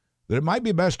that it might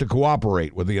be best to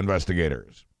cooperate with the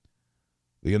investigators.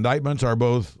 The indictments are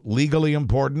both legally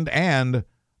important and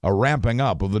a ramping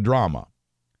up of the drama.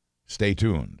 Stay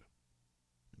tuned.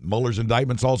 Mueller's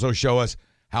indictments also show us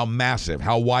how massive,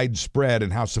 how widespread,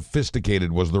 and how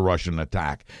sophisticated was the Russian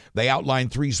attack. They outline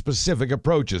 3 specific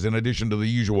approaches in addition to the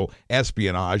usual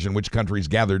espionage in which countries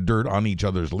gathered dirt on each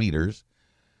other's leaders.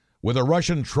 With a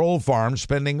Russian troll farm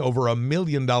spending over $1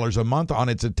 million a month on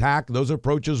its attack, those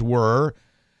approaches were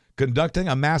conducting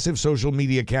a massive social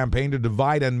media campaign to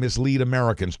divide and mislead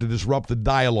Americans, to disrupt the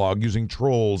dialogue using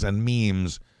trolls and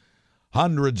memes.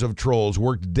 Hundreds of trolls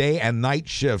worked day and night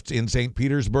shifts in St.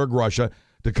 Petersburg, Russia,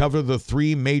 to cover the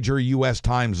 3 major U.S.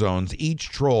 time zones. Each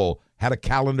troll had a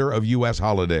calendar of U.S.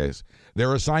 holidays.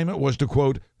 Their assignment was to,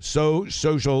 quote, sow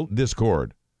social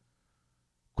discord.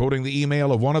 Quoting the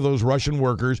email of one of those Russian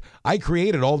workers, "I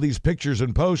created all these pictures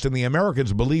and posts, and the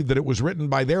Americans believed that it was written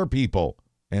by their people,"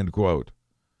 end quote.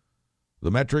 The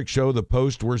metrics show the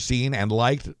posts were seen and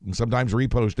liked, and sometimes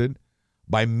reposted,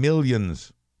 by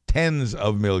millions, tens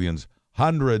of millions,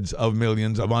 hundreds of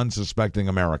millions of unsuspecting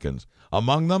Americans.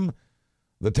 Among them,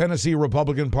 the Tennessee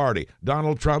Republican Party,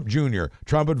 Donald Trump Jr.,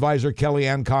 Trump advisor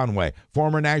Kellyanne Conway,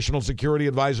 former National Security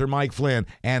Advisor Mike Flynn,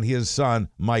 and his son,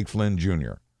 Mike Flynn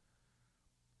Jr.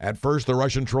 At first, the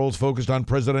Russian trolls focused on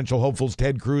presidential hopefuls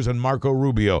Ted Cruz and Marco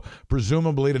Rubio,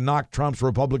 presumably to knock Trump's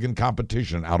Republican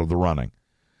competition out of the running.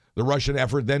 The Russian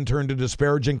effort then turned to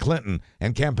disparaging Clinton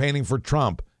and campaigning for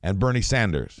Trump and Bernie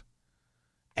Sanders.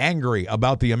 Angry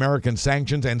about the American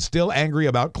sanctions and still angry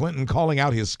about Clinton calling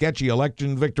out his sketchy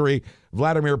election victory,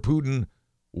 Vladimir Putin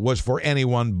was for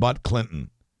anyone but Clinton.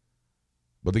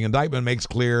 But the indictment makes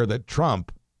clear that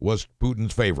Trump was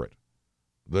Putin's favorite.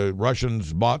 The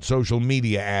Russians bought social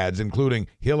media ads, including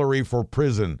 "Hillary for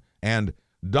prison" and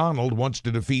 "Donald wants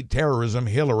to defeat terrorism,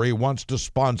 Hillary wants to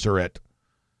sponsor it."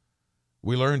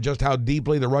 We learned just how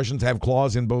deeply the Russians have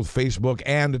claws in both Facebook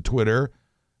and Twitter,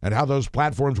 and how those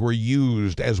platforms were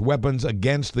used as weapons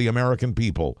against the American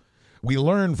people. We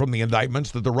learned from the indictments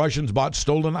that the Russians bought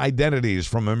stolen identities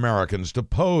from Americans to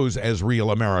pose as real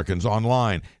Americans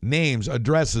online, names,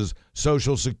 addresses,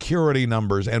 social security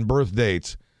numbers, and birth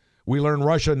dates. We learned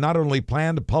Russia not only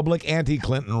planned public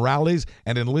anti-Clinton rallies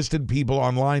and enlisted people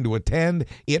online to attend,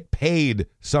 it paid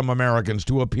some Americans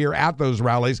to appear at those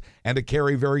rallies and to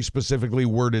carry very specifically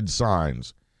worded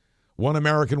signs. One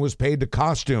American was paid to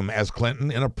costume as Clinton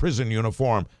in a prison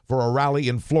uniform for a rally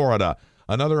in Florida.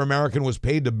 Another American was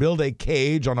paid to build a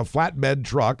cage on a flatbed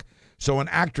truck so an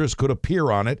actress could appear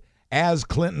on it as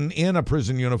Clinton in a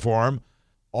prison uniform,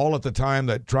 all at the time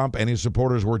that Trump and his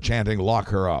supporters were chanting, "Lock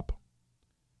her up."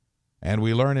 And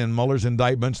we learn in Mueller's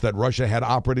indictments that Russia had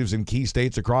operatives in key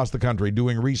states across the country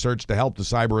doing research to help the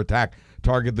cyber attack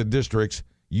target the districts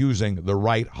using the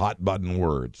right hot-button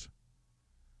words.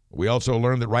 We also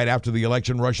learned that right after the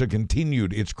election, Russia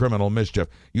continued its criminal mischief,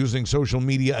 using social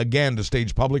media again to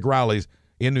stage public rallies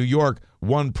in New York,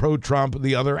 one pro-Trump,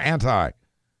 the other anti.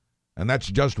 And that's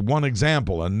just one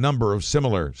example, a number of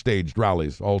similar staged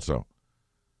rallies also.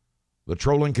 The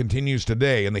trolling continues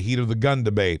today in the heat of the gun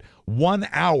debate. 1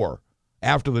 hour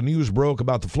after the news broke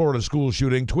about the Florida school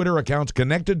shooting, Twitter accounts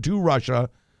connected to Russia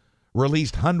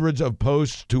released hundreds of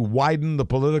posts to widen the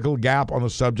political gap on the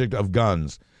subject of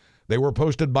guns. They were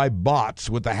posted by bots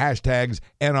with the hashtags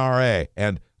NRA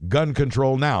and Gun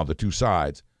Control Now, the two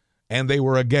sides, and they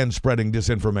were again spreading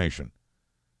disinformation.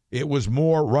 It was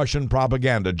more Russian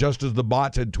propaganda, just as the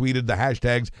bots had tweeted the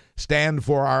hashtags Stand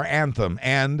for Our Anthem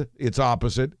and its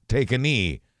opposite, Take a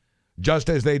Knee, just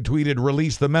as they tweeted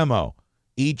Release the Memo,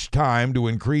 each time to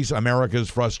increase America's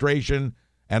frustration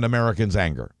and Americans'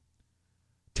 anger.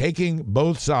 Taking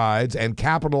both sides and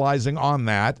capitalizing on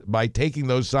that by taking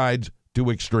those sides to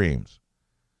extremes,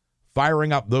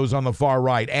 firing up those on the far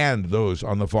right and those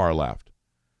on the far left.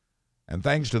 And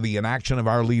thanks to the inaction of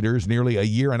our leaders, nearly a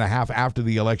year and a half after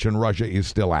the election, Russia is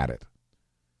still at it.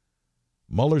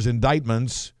 Mueller's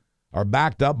indictments are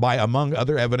backed up by, among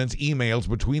other evidence, emails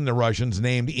between the Russians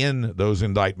named in those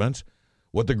indictments.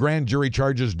 What the grand jury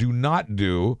charges do not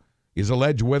do is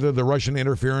allege whether the Russian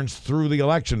interference threw the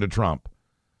election to Trump.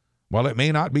 While it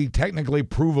may not be technically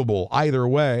provable either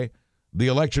way, the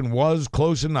election was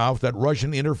close enough that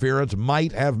Russian interference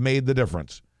might have made the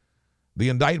difference. The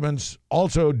indictments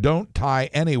also don't tie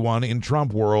anyone in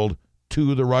Trump world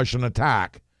to the Russian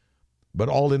attack, but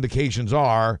all indications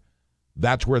are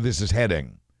that's where this is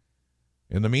heading.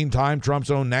 In the meantime,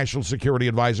 Trump's own National Security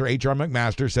Advisor, H.R.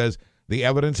 McMaster, says the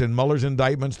evidence in Mueller's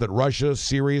indictments that Russia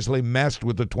seriously messed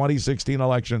with the 2016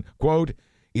 election, quote,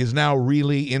 is now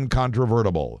really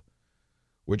incontrovertible,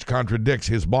 which contradicts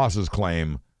his boss's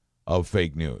claim of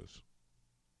fake news.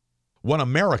 One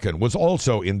American was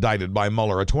also indicted by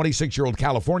Mueller, a 26-year-old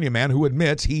California man who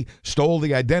admits he stole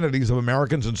the identities of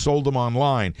Americans and sold them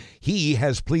online. He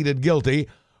has pleaded guilty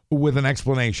with an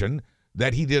explanation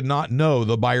that he did not know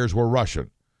the buyers were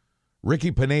Russian.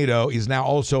 Ricky Pinedo is now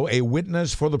also a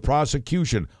witness for the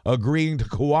prosecution, agreeing to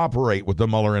cooperate with the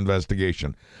Mueller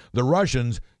investigation. The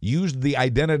Russians used the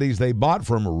identities they bought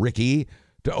from Ricky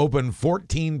to open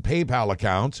 14 PayPal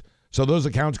accounts, so those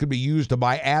accounts could be used to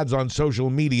buy ads on social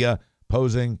media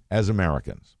posing as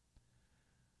Americans.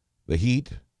 The heat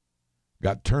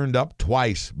got turned up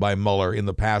twice by Mueller in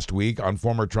the past week on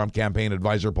former Trump campaign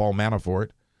advisor Paul Manafort.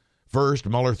 First,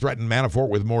 Mueller threatened Manafort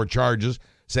with more charges,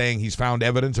 saying he's found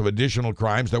evidence of additional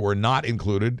crimes that were not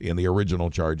included in the original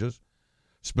charges.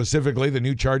 Specifically, the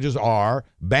new charges are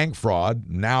bank fraud,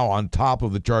 now on top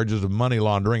of the charges of money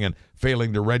laundering and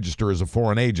failing to register as a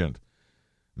foreign agent.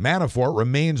 Manafort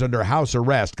remains under house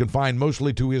arrest, confined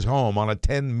mostly to his home on a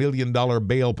 $10 million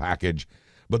bail package.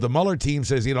 But the Mueller team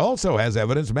says it also has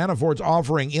evidence Manafort's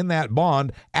offering in that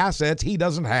bond assets he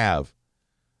doesn't have.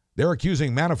 They're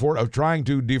accusing Manafort of trying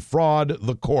to defraud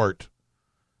the court.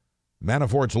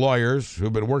 Manafort's lawyers,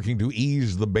 who've been working to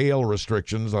ease the bail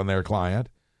restrictions on their client,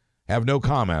 have no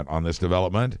comment on this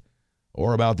development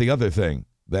or about the other thing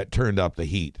that turned up the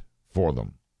heat for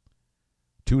them.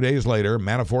 2 days later,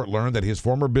 Manafort learned that his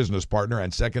former business partner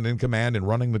and second in command in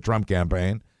running the Trump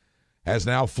campaign has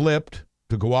now flipped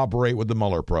to cooperate with the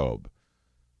Mueller probe.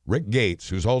 Rick Gates,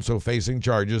 who's also facing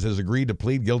charges, has agreed to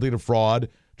plead guilty to fraud,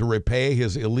 to repay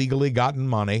his illegally gotten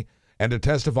money, and to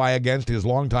testify against his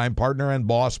longtime partner and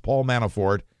boss, Paul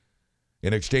Manafort,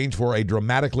 in exchange for a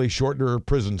dramatically shorter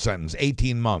prison sentence,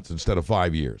 18 months instead of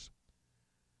 5 years.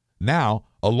 Now,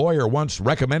 a lawyer once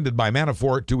recommended by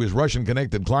Manafort to his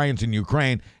Russian-connected clients in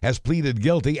Ukraine has pleaded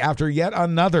guilty after yet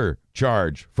another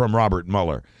charge from Robert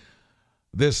Mueller.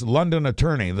 This London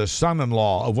attorney, the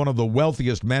son-in-law of one of the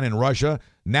wealthiest men in Russia,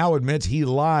 now admits he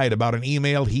lied about an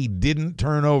email he didn't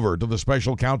turn over to the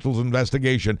special counsel's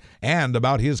investigation and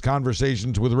about his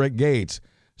conversations with Rick Gates.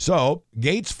 So,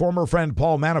 Gates' former friend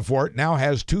Paul Manafort now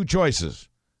has two choices: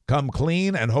 come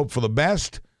clean and hope for the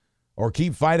best, or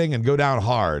keep fighting and go down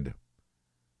hard.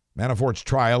 Manafort's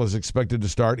trial is expected to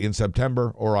start in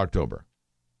September or October.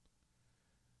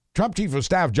 Trump Chief of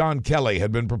Staff John Kelly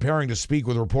had been preparing to speak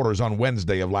with reporters on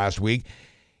Wednesday of last week.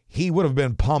 He would have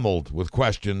been pummeled with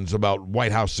questions about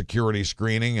White House security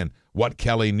screening and what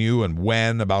Kelly knew and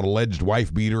when about alleged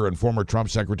wife-beater and former Trump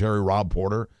Secretary Rob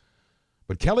Porter.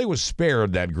 But Kelly was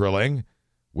spared that grilling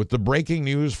with the breaking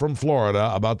news from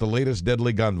Florida about the latest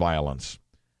deadly gun violence.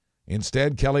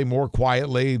 Instead, Kelly more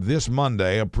quietly this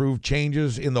Monday approved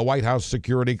changes in the White House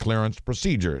security clearance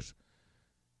procedures.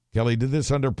 Kelly did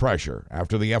this under pressure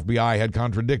after the FBI had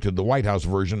contradicted the White House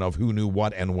version of who knew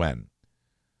what and when.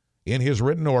 In his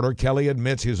written order, Kelly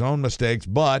admits his own mistakes,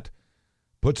 but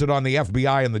puts it on the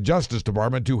FBI and the Justice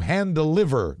Department to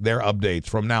hand-deliver their updates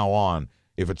from now on,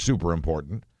 if it's super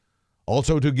important.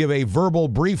 Also to give a verbal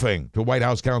briefing to White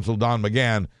House counsel Don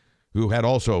McGahn, who had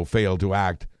also failed to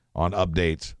act on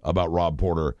updates about Rob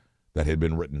Porter that had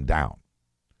been written down.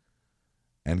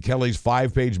 And Kelly's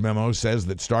 5-page memo says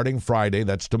that starting Friday,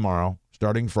 that's tomorrow,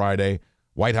 starting Friday,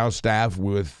 White House staff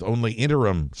with only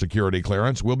interim security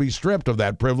clearance will be stripped of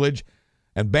that privilege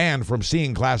and banned from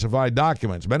seeing classified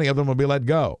documents. Many of them will be let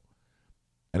go.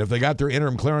 And if they got their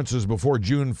interim clearances before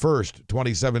June 1st,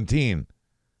 2017,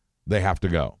 they have to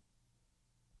go.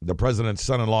 The president's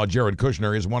son-in-law, Jared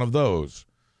Kushner, is one of those,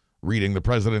 reading the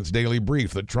president's daily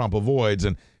brief that Trump avoids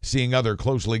and seeing other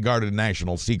closely guarded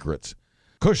national secrets.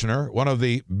 Kushner, one of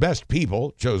the best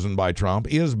people chosen by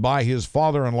Trump, is by his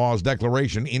father-in-law's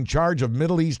declaration in charge of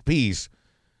Middle East peace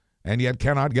and yet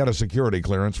cannot get a security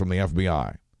clearance from the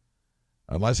FBI.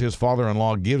 Unless his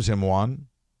father-in-law gives him one,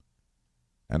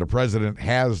 and a president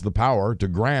has the power to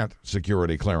grant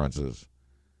security clearances,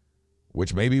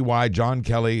 which may be why John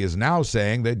Kelly is now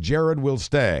saying that Jared will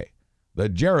stay,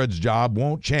 that Jared's job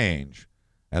won't change,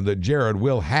 and that Jared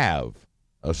will have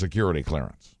a security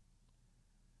clearance.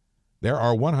 There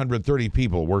are 130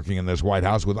 people working in this White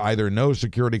House with either no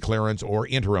security clearance or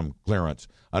interim clearance.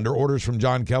 Under orders from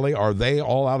John Kelly, are they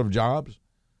all out of jobs?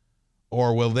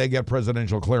 Or will they get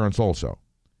presidential clearance also?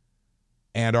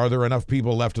 And are there enough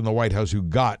people left in the White House who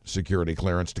got security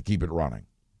clearance to keep it running?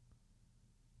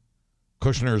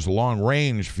 Kushner's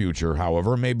long-range future,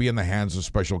 however, may be in the hands of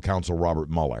special counsel Robert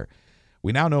Mueller.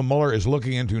 We now know Mueller is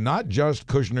looking into not just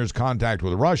Kushner's contact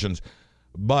with Russians,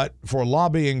 but for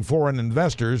lobbying foreign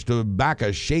investors to back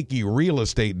a shaky real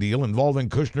estate deal involving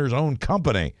Kushner's own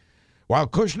company. While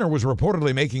Kushner was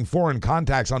reportedly making foreign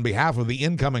contacts on behalf of the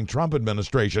incoming Trump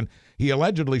administration, he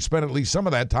allegedly spent at least some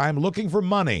of that time looking for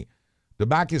money to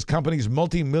back his company's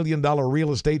multi-million-dollar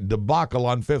real estate debacle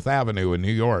on Fifth Avenue in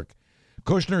New York.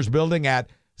 Kushner's building at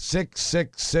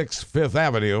 666 Fifth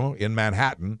Avenue in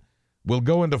Manhattan will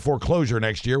go into foreclosure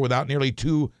next year without nearly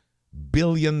 $2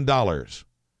 billion.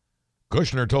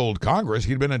 Kushner told Congress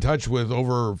he'd been in touch with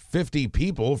over 50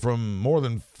 people from more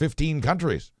than 15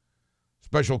 countries.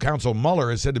 Special counsel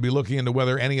Mueller is said to be looking into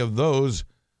whether any of those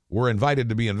were invited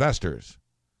to be investors.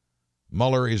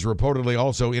 Mueller is reportedly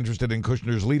also interested in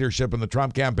Kushner's leadership in the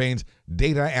Trump campaign's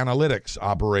data analytics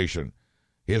operation,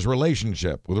 his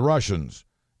relationship with Russians,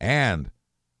 and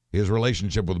his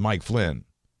relationship with Mike Flynn.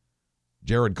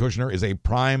 Jared Kushner is a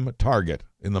prime target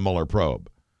in the Mueller probe.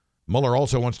 Mueller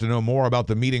also wants to know more about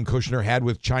the meeting Kushner had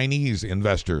with Chinese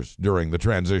investors during the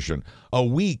transition. A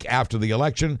week after the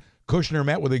election, Kushner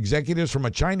met with executives from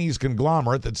a Chinese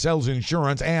conglomerate that sells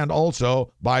insurance and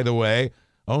also, by the way,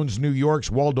 owns New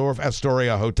York's Waldorf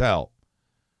Astoria Hotel.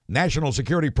 National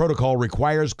security protocol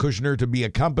requires Kushner to be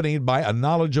accompanied by a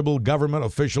knowledgeable government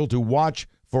official to watch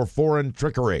for foreign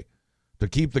trickery, to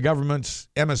keep the government's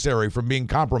emissary from being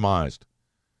compromised.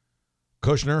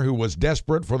 Kushner, who was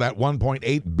desperate for that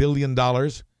 $1.8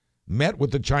 billion, met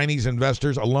with the Chinese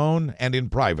investors alone and in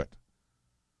private.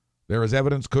 There is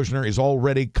evidence Kushner is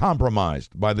already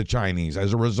compromised by the Chinese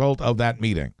as a result of that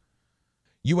meeting.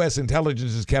 U.S.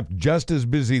 intelligence is kept just as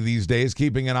busy these days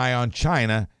keeping an eye on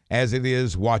China as it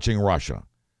is watching Russia.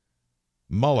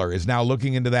 Mueller is now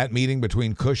looking into that meeting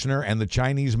between Kushner and the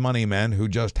Chinese moneymen who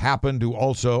just happen to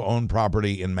also own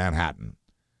property in Manhattan.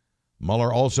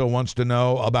 Mueller also wants to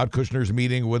know about Kushner's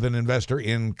meeting with an investor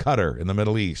in Qatar in the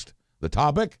Middle East. The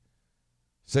topic?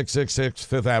 666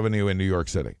 Fifth Avenue in New York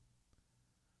City.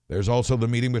 There's also the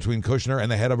meeting between Kushner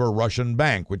and the head of a Russian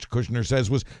bank, which Kushner says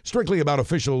was strictly about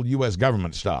official U.S.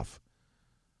 government stuff.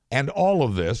 And all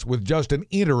of this with just an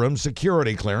interim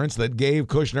security clearance that gave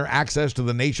Kushner access to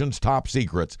the nation's top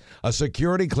secrets. A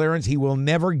security clearance he will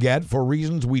never get for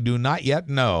reasons we do not yet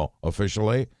know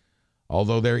officially,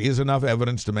 although there is enough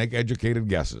evidence to make educated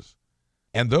guesses.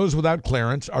 And those without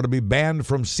clearance are to be banned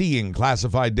from seeing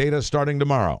classified data starting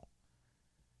tomorrow,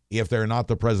 if they're not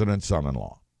the president's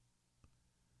son-in-law.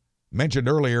 Mentioned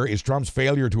earlier is Trump's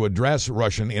failure to address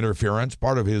Russian interference,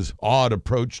 part of his odd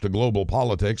approach to global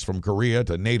politics from Korea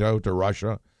to NATO to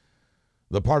Russia.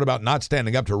 The part about not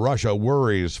standing up to Russia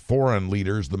worries foreign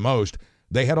leaders the most.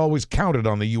 They had always counted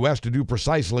on the U.S. to do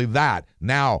precisely that.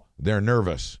 Now they're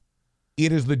nervous.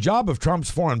 It is the job of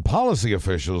Trump's foreign policy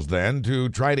officials, then, to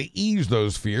try to ease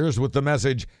those fears with the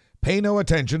message, pay no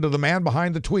attention to the man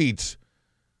behind the tweets.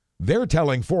 They're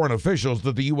telling foreign officials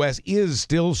that the U.S. is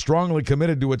still strongly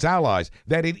committed to its allies,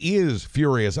 that it is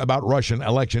furious about Russian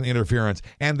election interference,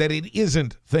 and that it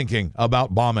isn't thinking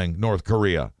about bombing North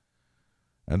Korea.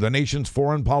 And the nation's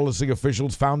foreign policy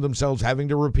officials found themselves having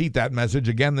to repeat that message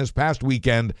again this past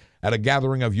weekend at a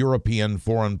gathering of European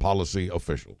foreign policy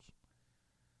officials.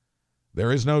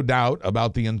 There is no doubt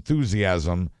about the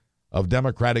enthusiasm of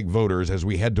Democratic voters as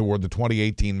we head toward the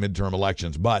 2018 midterm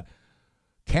elections, but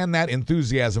can that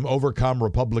enthusiasm overcome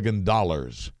Republican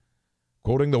dollars?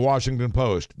 Quoting the Washington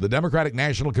Post, the Democratic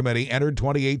National Committee entered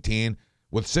 2018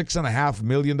 with $6.5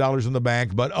 million in the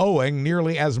bank, but owing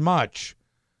nearly as much.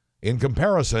 In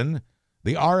comparison,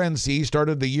 the RNC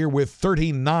started the year with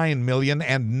 $39 million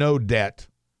and no debt.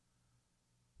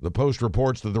 The Post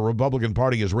reports that the Republican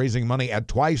Party is raising money at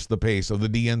twice the pace of the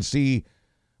DNC,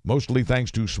 mostly thanks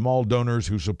to small donors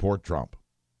who support Trump.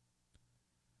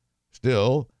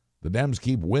 Still, the Dems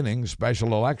keep winning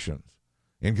special elections.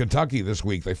 In Kentucky this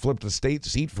week, they flipped a state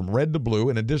seat from red to blue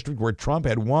in a district where Trump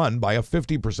had won by a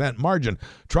 50% margin.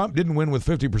 Trump didn't win with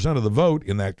 50% of the vote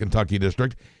in that Kentucky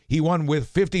district. He won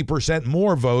with 50%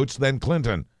 more votes than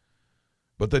Clinton.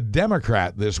 But the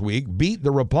Democrat this week beat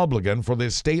the Republican for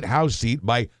this state House seat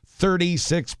by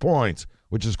 36 points,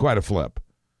 which is quite a flip.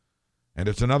 And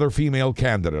it's another female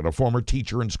candidate, a former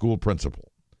teacher and school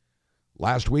principal.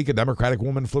 Last week, a Democratic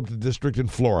woman flipped a district in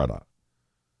Florida.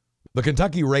 The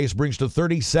Kentucky race brings to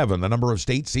 37 the number of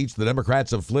state seats the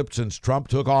Democrats have flipped since Trump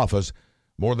took office,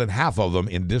 more than half of them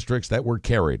in districts that were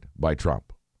carried by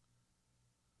Trump.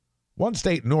 One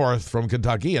state north from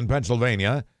Kentucky, in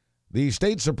Pennsylvania, the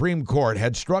state Supreme Court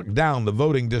had struck down the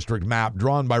voting district map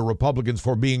drawn by Republicans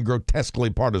for being grotesquely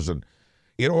partisan.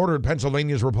 It ordered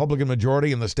Pennsylvania's Republican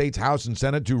majority in the state's House and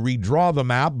Senate to redraw the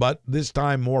map, but this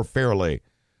time more fairly.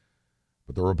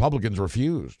 But the Republicans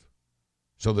refused.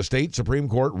 So the state Supreme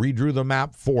Court redrew the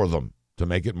map for them to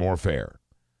make it more fair.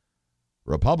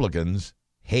 Republicans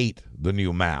hate the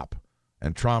new map,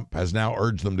 and Trump has now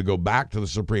urged them to go back to the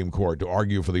Supreme Court to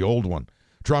argue for the old one.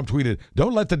 Trump tweeted,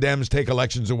 "Don't let the Dems take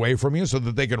elections away from you so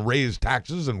that they can raise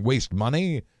taxes and waste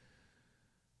money."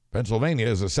 Pennsylvania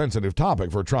is a sensitive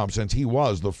topic for Trump since he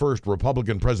was the first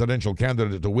Republican presidential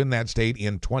candidate to win that state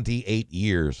in 28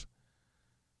 years.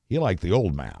 He liked the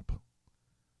old map.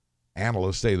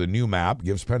 Analysts say the new map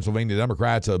gives Pennsylvania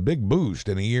Democrats a big boost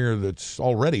in a year that's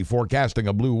already forecasting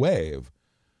a blue wave.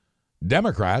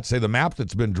 Democrats say the map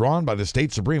that's been drawn by the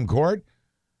state Supreme Court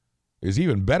is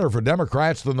even better for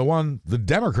Democrats than the one the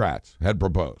Democrats had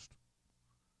proposed.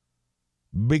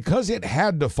 Because it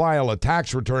had to file a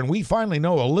tax return, we finally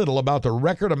know a little about the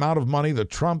record amount of money the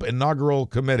Trump inaugural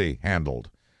committee handled.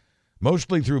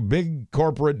 Mostly through big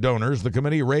corporate donors, the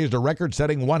committee raised a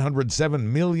record-setting $107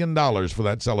 million for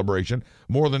that celebration,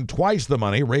 more than twice the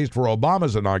money raised for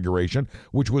Obama's inauguration,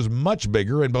 which was much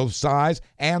bigger in both size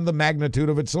and the magnitude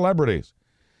of its celebrities.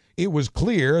 It was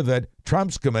clear that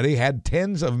Trump's committee had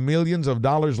tens of millions of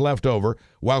dollars left over,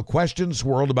 while questions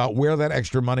swirled about where that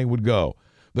extra money would go.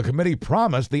 The committee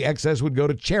promised the excess would go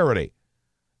to charity,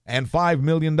 and $5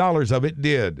 million of it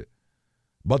did.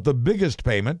 But the biggest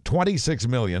payment, $26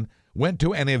 million, went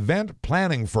to an event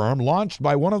planning firm launched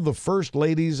by one of the First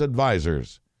Lady's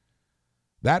advisors.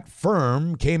 That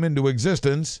firm came into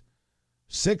existence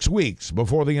 6 weeks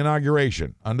before the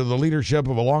inauguration under the leadership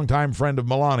of a longtime friend of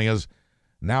Melania's,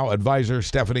 now advisor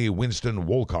Stephanie Winston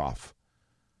Wolkoff.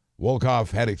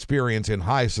 Wolkoff had experience in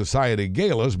high society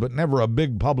galas, but never a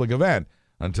big public event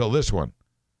until this one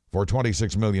for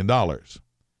 $26 million. $5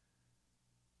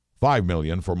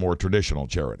 million for more traditional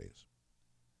charities.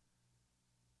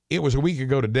 It was a week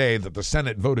ago today that the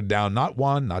Senate voted down not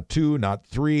one, not two, not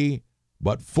three,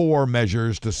 but 4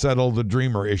 measures to settle the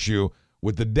Dreamer issue,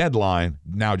 with the deadline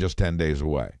now just 10 days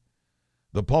away.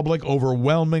 The public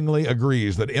overwhelmingly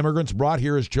agrees that immigrants brought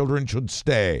here as children should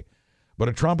stay, but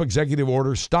a Trump executive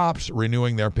order stops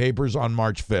renewing their papers on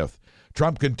March 5th.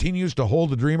 Trump continues to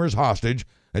hold the Dreamers hostage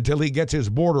until he gets his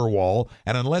border wall,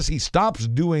 and unless he stops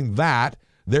doing that,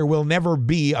 there will never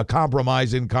be a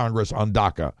compromise in Congress on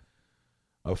DACA.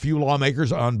 A few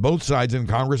lawmakers on both sides in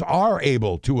Congress are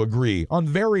able to agree on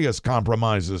various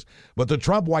compromises, but the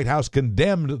Trump White House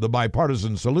condemned the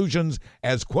bipartisan solutions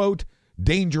as, quote,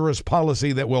 dangerous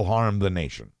policy that will harm the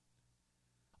nation.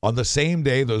 On the same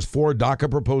day those 4 DACA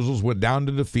proposals went down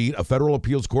to defeat, a federal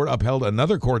appeals court upheld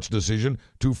another court's decision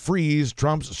to freeze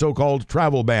Trump's so-called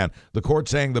travel ban, the court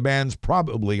saying the ban's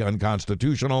probably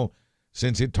unconstitutional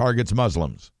since it targets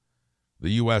Muslims. The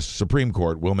U.S. Supreme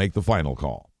Court will make the final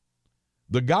call.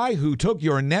 The guy who took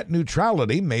your net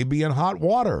neutrality may be in hot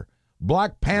water.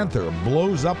 Black Panther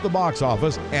blows up the box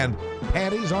office, and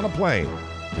panties on a plane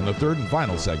in the third and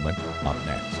final segment up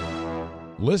next.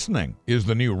 Listening is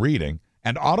the new reading,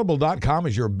 and Audible.com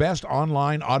is your best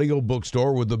online audio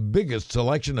bookstore with the biggest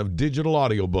selection of digital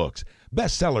audiobooks.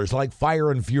 Bestsellers like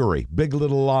Fire and Fury, Big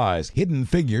Little Lies, Hidden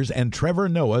Figures, and Trevor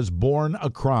Noah's Born a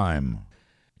Crime.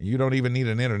 You don't even need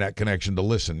an internet connection to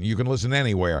listen. You can listen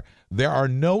anywhere. There are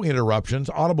no interruptions.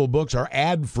 Audible books are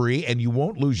ad-free, and you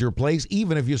won't lose your place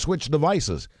even if you switch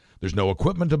devices. There's no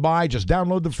equipment to buy. Just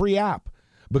download the free app.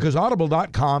 Because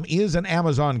Audible.com is an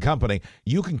Amazon company,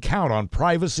 you can count on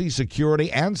privacy,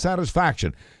 security, and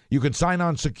satisfaction. You can sign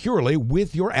on securely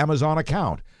with your Amazon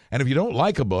account. And if you don't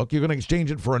like a book, you can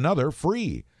exchange it for another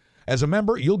free. As a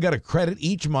member, you'll get a credit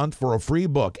each month for a free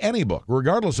book, any book,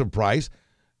 regardless of price,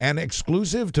 and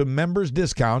exclusive to members'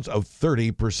 discounts of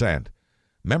 30%.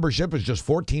 Membership is just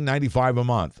 $14.95 a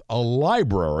month, a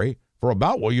library for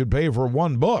about what you'd pay for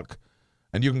one book.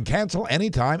 And you can cancel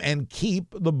anytime and keep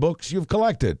the books you've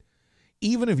collected.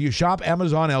 Even if you shop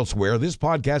Amazon elsewhere, this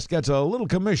podcast gets a little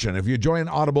commission if you join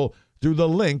Audible through the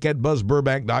link at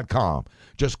buzzburbank.com.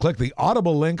 Just click the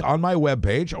Audible link on my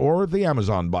webpage or the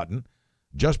Amazon button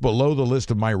just below the list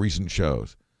of my recent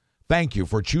shows. Thank you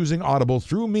for choosing Audible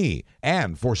through me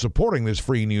and for supporting this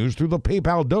free news through the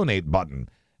PayPal donate button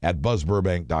at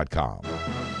buzzburbank.com.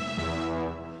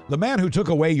 The man who took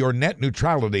away your net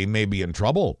neutrality may be in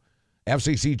trouble.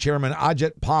 FCC Chairman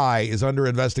Ajit Pai is under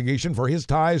investigation for his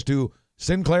ties to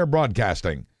Sinclair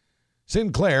Broadcasting.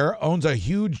 Sinclair owns a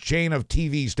huge chain of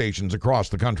TV stations across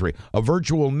the country, a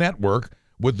virtual network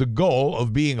with the goal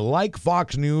of being like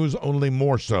Fox News, only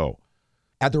more so.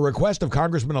 At the request of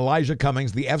Congressman Elijah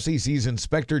Cummings, the FCC's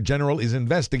Inspector General is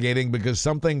investigating because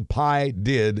something Pai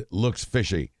did looks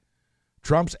fishy.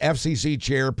 Trump's FCC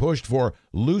chair pushed for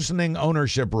loosening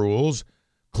ownership rules,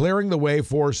 clearing the way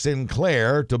for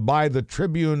Sinclair to buy the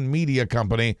Tribune Media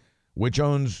Company, which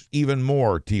owns even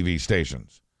more TV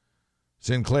stations.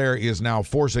 Sinclair is now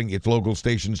forcing its local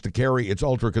stations to carry its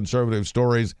ultra-conservative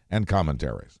stories and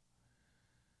commentaries.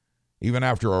 Even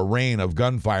after a rain of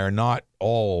gunfire, not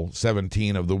all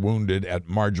 17 of the wounded at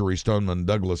Marjory Stoneman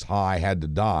Douglas High had to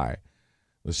die.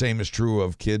 The same is true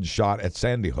of kids shot at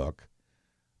Sandy Hook.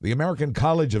 The American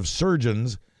College of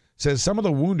Surgeons says some of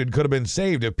the wounded could have been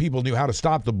saved if people knew how to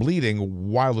stop the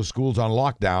bleeding while the school's on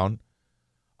lockdown.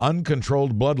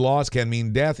 Uncontrolled blood loss can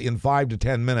mean death in 5 to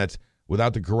 10 minutes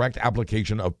without the correct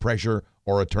application of pressure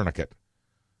or a tourniquet.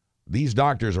 These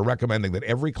doctors are recommending that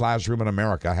every classroom in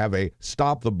America have a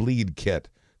Stop the Bleed kit,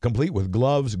 complete with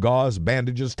gloves, gauze,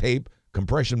 bandages, tape,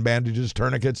 compression bandages,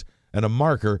 tourniquets, and a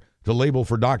marker to label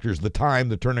for doctors the time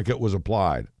the tourniquet was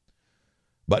applied.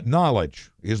 But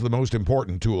knowledge is the most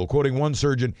important tool. Quoting one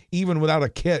surgeon, even without a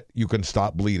kit, you can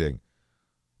stop bleeding.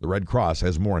 The Red Cross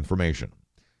has more information.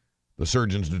 The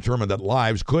surgeons determined that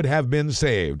lives could have been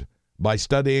saved by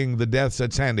studying the deaths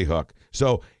at Sandy Hook.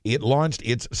 So it launched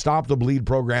its Stop the Bleed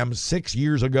program 6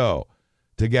 years ago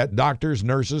to get doctors,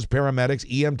 nurses, paramedics,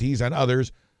 EMTs, and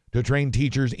others to train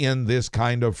teachers in this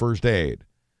kind of first aid.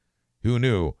 Who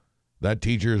knew that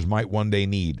teachers might one day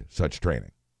need such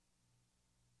training?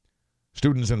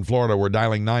 Students in Florida were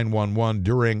dialing 911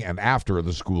 during and after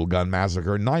the school gun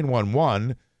massacre.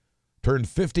 911 turned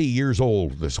 50 years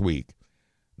old this week.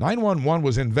 911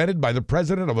 was invented by the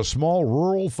president of a small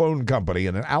rural phone company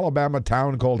in an Alabama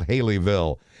town called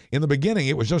Haleyville. In the beginning,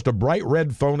 it was just a bright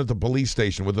red phone at the police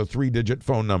station with a 3-digit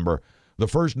phone number. The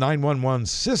first 911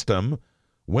 system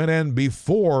went in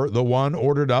before the one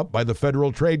ordered up by the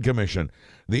Federal Trade Commission.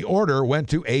 The order went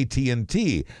to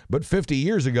AT&T, but 50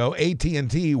 years ago,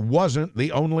 AT&T wasn't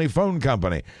the only phone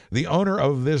company. The owner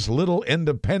of this little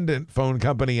independent phone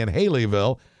company in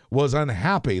Haleyville was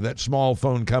unhappy that small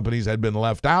phone companies had been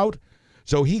left out,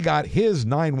 so he got his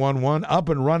 911 up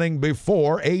and running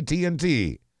before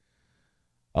AT&T.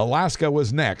 Alaska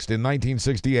was next in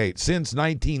 1968. Since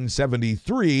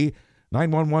 1973,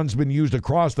 911's been used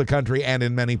across the country and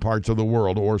in many parts of the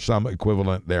world, or some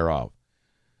equivalent thereof.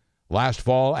 Last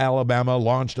fall, Alabama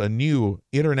launched a new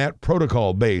Internet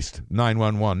protocol-based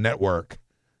 911 network.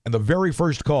 And the very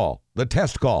first call, the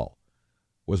test call,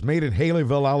 was made in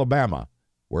Haleyville, Alabama,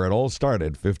 where it all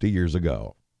started 50 years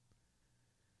ago.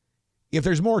 If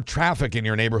there's more traffic in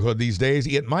your neighborhood these days,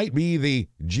 it might be the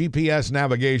GPS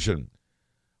navigation.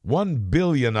 1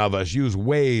 billion of us use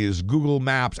Waze, Google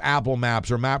Maps, Apple Maps,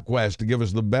 or MapQuest to give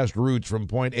us the best routes from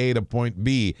point A to point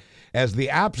B. As the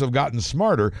apps have gotten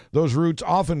smarter, those routes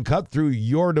often cut through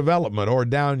your development or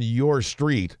down your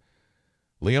street.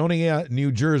 Leonia,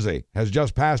 New Jersey, has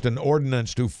just passed an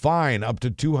ordinance to fine up to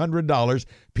 $200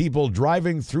 people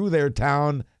driving through their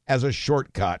town as a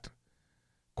shortcut.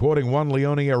 Quoting one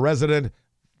Leonia resident,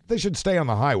 they should stay on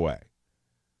the highway.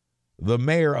 The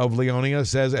mayor of Leonia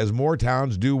says as more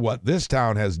towns do what this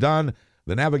town has done,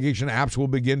 the navigation apps will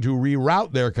begin to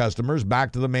reroute their customers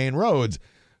back to the main roads.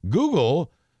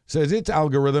 Google says its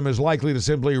algorithm is likely to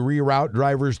simply reroute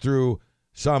drivers through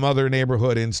some other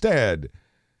neighborhood instead.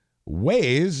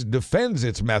 Waze defends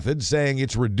its method, saying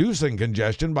it's reducing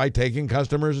congestion by taking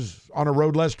customers on a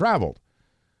road less traveled.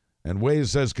 And Waze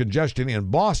says congestion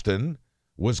in Boston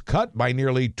was cut by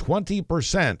nearly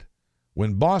 20%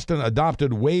 when Boston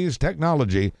adopted Waze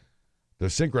technology to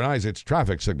synchronize its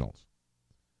traffic signals.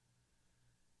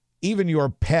 Even your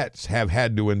pets have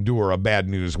had to endure a bad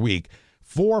news week.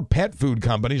 4 pet food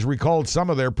companies recalled some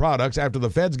of their products after the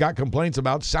feds got complaints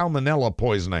about salmonella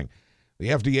poisoning. The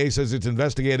FDA says it's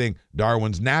investigating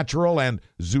Darwin's Natural and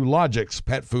Zoologix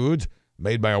pet foods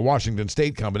made by a Washington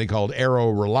state company called Aero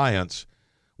Reliance.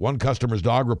 One customer's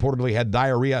dog reportedly had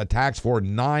diarrhea attacks for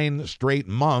 9 straight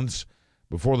months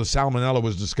before the salmonella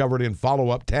was discovered in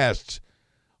follow-up tests.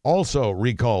 Also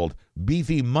recalled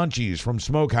Beefy Munchies from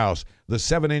Smokehouse, the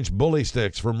 7-inch Bully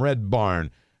Sticks from Red Barn,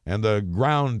 and the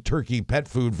ground turkey pet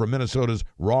food from Minnesota's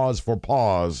Raws for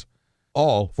Paws,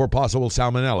 all for possible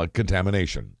salmonella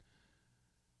contamination.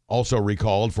 Also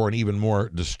recalled for an even more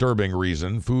disturbing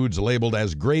reason, foods labeled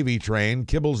as Gravy Train,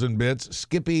 Kibbles and Bits,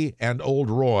 Skippy, and Old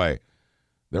Roy.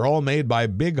 They're all made by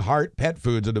Big Heart Pet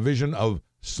Foods, a division of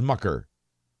Smucker.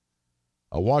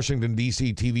 A Washington,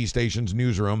 D.C. TV station's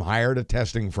newsroom hired a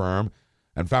testing firm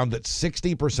and found that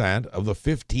 60% of the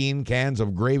 15 cans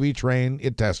of Gravy Train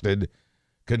it tested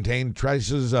contained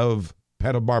traces of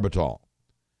pentobarbital.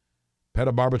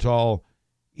 Pentobarbital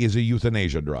is a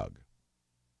euthanasia drug.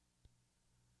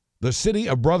 The city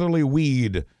of brotherly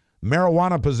weed,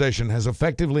 marijuana possession has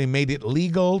effectively made it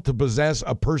legal to possess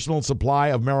a personal supply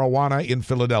of marijuana in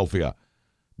Philadelphia.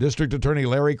 District Attorney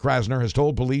Larry Krasner has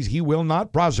told police he will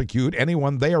not prosecute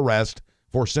anyone they arrest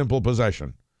for simple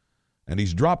possession. And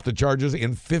he's dropped the charges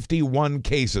in 51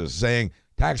 cases, saying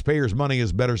taxpayers' money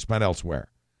is better spent elsewhere.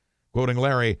 Quoting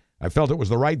Larry, "I felt it was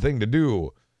the right thing to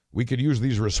do. We could use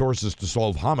these resources to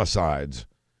solve homicides."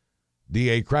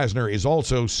 D.A. Krasner is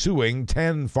also suing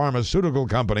 10 pharmaceutical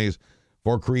companies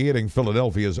for creating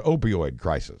Philadelphia's opioid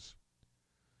crisis.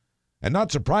 And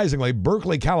not surprisingly,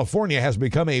 Berkeley, California has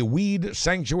become a weed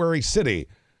sanctuary city.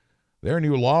 Their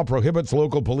new law prohibits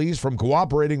local police from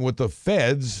cooperating with the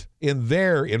feds in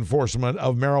their enforcement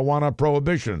of marijuana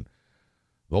prohibition.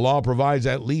 The law provides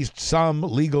at least some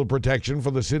legal protection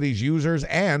for the city's users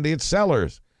and its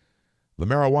sellers. The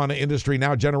marijuana industry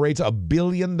now generates $1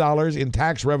 billion in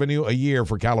tax revenue a year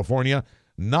for California,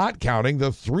 not counting the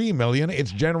 $3 million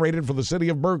it's generated for the city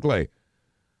of Berkeley.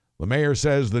 The mayor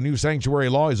says the new sanctuary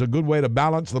law is a good way to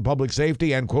balance the public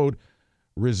safety and, quote,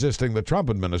 resisting the Trump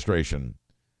administration.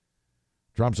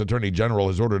 Trump's attorney general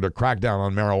has ordered a crackdown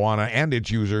on marijuana and its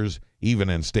users, even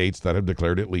in states that have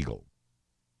declared it legal.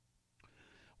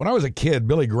 When I was a kid,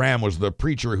 Billy Graham was the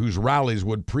preacher whose rallies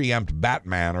would preempt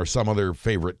Batman or some other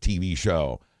favorite TV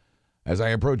show. As I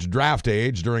approached draft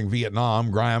age during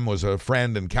Vietnam, Graham was a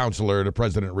friend and counselor to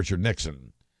President Richard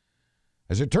Nixon.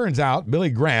 As it turns out, Billy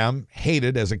Graham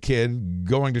hated as a kid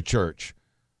going to church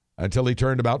until he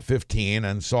turned about 15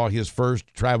 and saw his first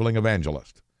traveling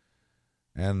evangelist.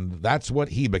 And that's what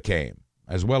he became,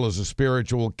 as well as a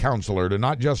spiritual counselor to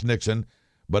not just Nixon,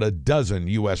 but a dozen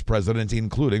U.S. presidents,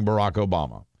 including Barack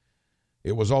Obama.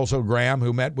 It was also Graham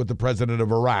who met with the president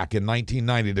of Iraq in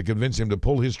 1990 to convince him to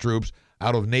pull his troops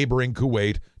out of neighboring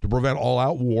Kuwait to prevent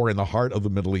all-out war in the heart of the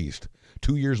Middle East.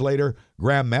 2 years later,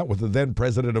 Graham met with the then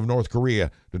president of North Korea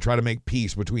to try to make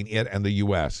peace between it and the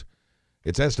U.S.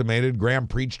 It's estimated Graham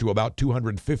preached to about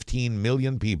 215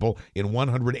 million people in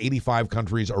 185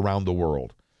 countries around the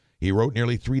world. He wrote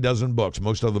nearly 36 books,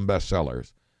 most of them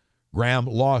bestsellers. Graham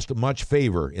lost much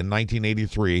favor in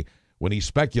 1983 when he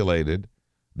speculated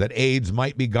that AIDS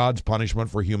might be God's punishment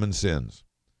for human sins.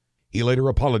 He later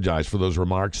apologized for those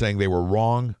remarks, saying they were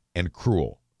wrong and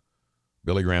cruel.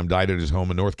 Billy Graham died at his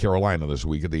home in North Carolina this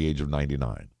week at the age of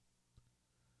 99.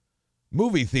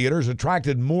 Movie theaters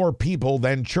attracted more people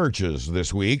than churches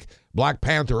this week. Black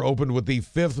Panther opened with the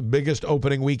 5th biggest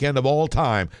opening weekend of all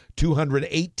time,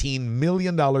 $218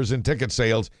 million in ticket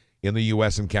sales in the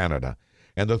U.S. and Canada.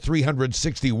 And the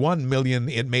 $361 million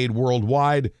it made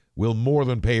worldwide will more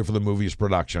than pay for the movie's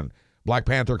production. Black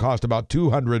Panther cost about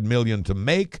 $200 million to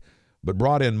make, but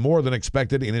brought in more than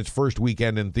expected in its first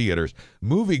weekend in theaters.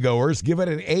 Moviegoers give it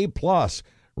an A+.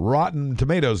 Rotten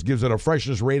Tomatoes gives it a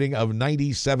freshness rating of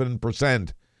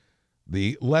 97%.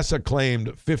 The less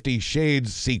acclaimed 50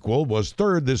 Shades sequel was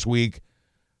third this week,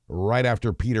 right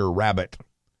after Peter Rabbit.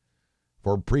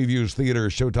 For previews,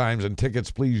 theaters, showtimes, and tickets,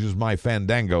 please use my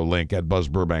Fandango link at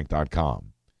buzzburbank.com.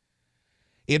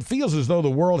 It feels as though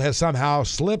the world has somehow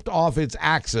slipped off its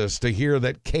axis to hear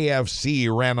that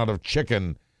KFC ran out of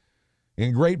chicken.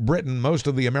 In Great Britain, most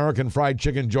of the American fried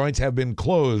chicken joints have been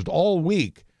closed all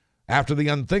week after the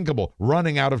unthinkable,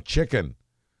 running out of chicken.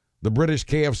 The British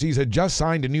KFCs had just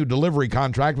signed a new delivery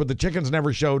contract, but the chickens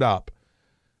never showed up.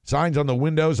 Signs on the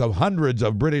windows of hundreds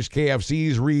of British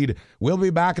KFCs read, "We'll be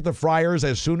back at the fryers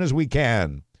as soon as we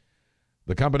can."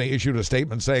 The company issued a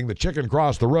statement saying the chicken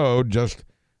crossed the road, just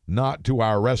not to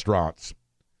our restaurants.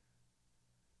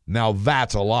 Now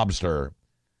that's a lobster.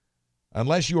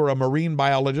 Unless you're a marine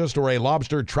biologist or a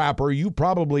lobster trapper, you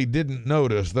probably didn't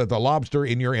notice that the lobster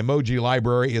in your emoji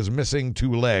library is missing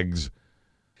 2 legs.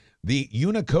 The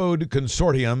Unicode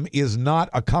Consortium is not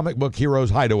a comic book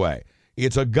hero's hideaway.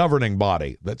 It's a governing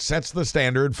body that sets the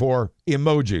standard for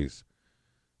emojis.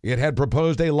 It had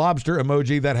proposed a lobster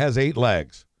emoji that has 8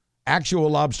 legs. Actual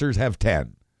lobsters have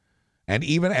 10. And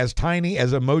even as tiny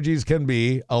as emojis can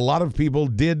be, a lot of people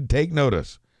did take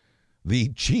notice. The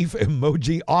chief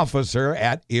emoji officer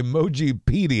at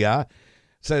Emojipedia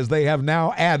says they have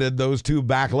now added those 2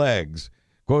 back legs.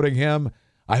 Quoting him,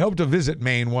 "I hope to visit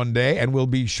Maine one day and will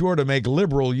be sure to make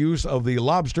liberal use of the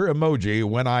lobster emoji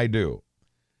when I do."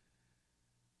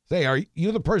 Say, are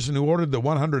you the person who ordered the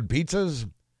 100 pizzas?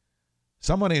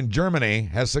 Someone in Germany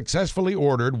has successfully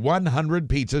ordered 100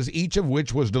 pizzas, each of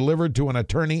which was delivered to an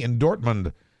attorney in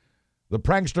Dortmund. The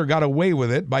prankster got away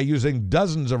with it by using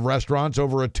dozens of restaurants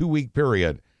over a 2-week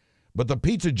period. But the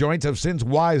pizza joints have since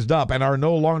wised up and are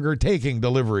no longer taking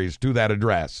deliveries to that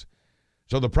address.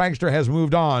 So the prankster has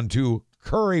moved on to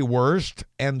currywurst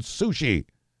and sushi.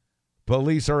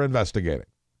 Police are investigating.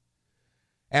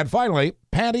 And finally,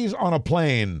 panties on a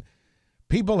plane.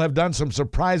 People have done some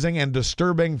surprising and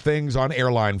disturbing things on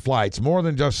airline flights. More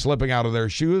than just slipping out of their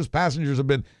shoes, passengers have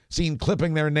been seen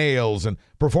clipping their nails and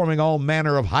performing all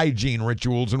manner of hygiene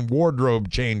rituals and wardrobe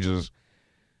changes.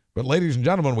 But ladies and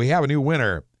gentlemen, we have a new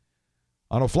winner.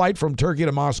 On a flight from Turkey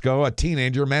to Moscow, a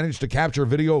teenager managed to capture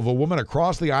video of a woman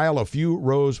across the aisle a few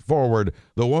rows forward.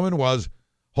 The woman was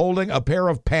holding a pair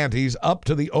of panties up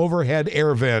to the overhead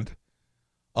air vent,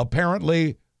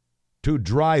 apparently to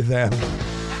dry them.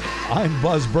 I'm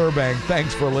Buzz Burbank.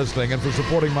 Thanks for listening and for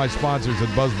supporting my sponsors at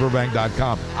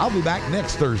buzzburbank.com. I'll be back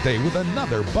next Thursday with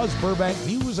another Buzz Burbank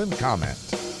news and comment.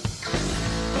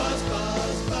 Buzz,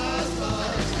 buzz, buzz, buzz.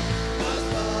 Buzz,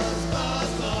 buzz,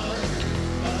 buzz, buzz.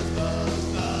 Buzz, buzz,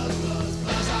 buzz, buzz,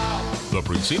 buzz out. The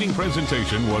preceding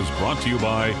presentation was brought to you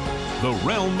by the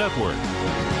Realm Network.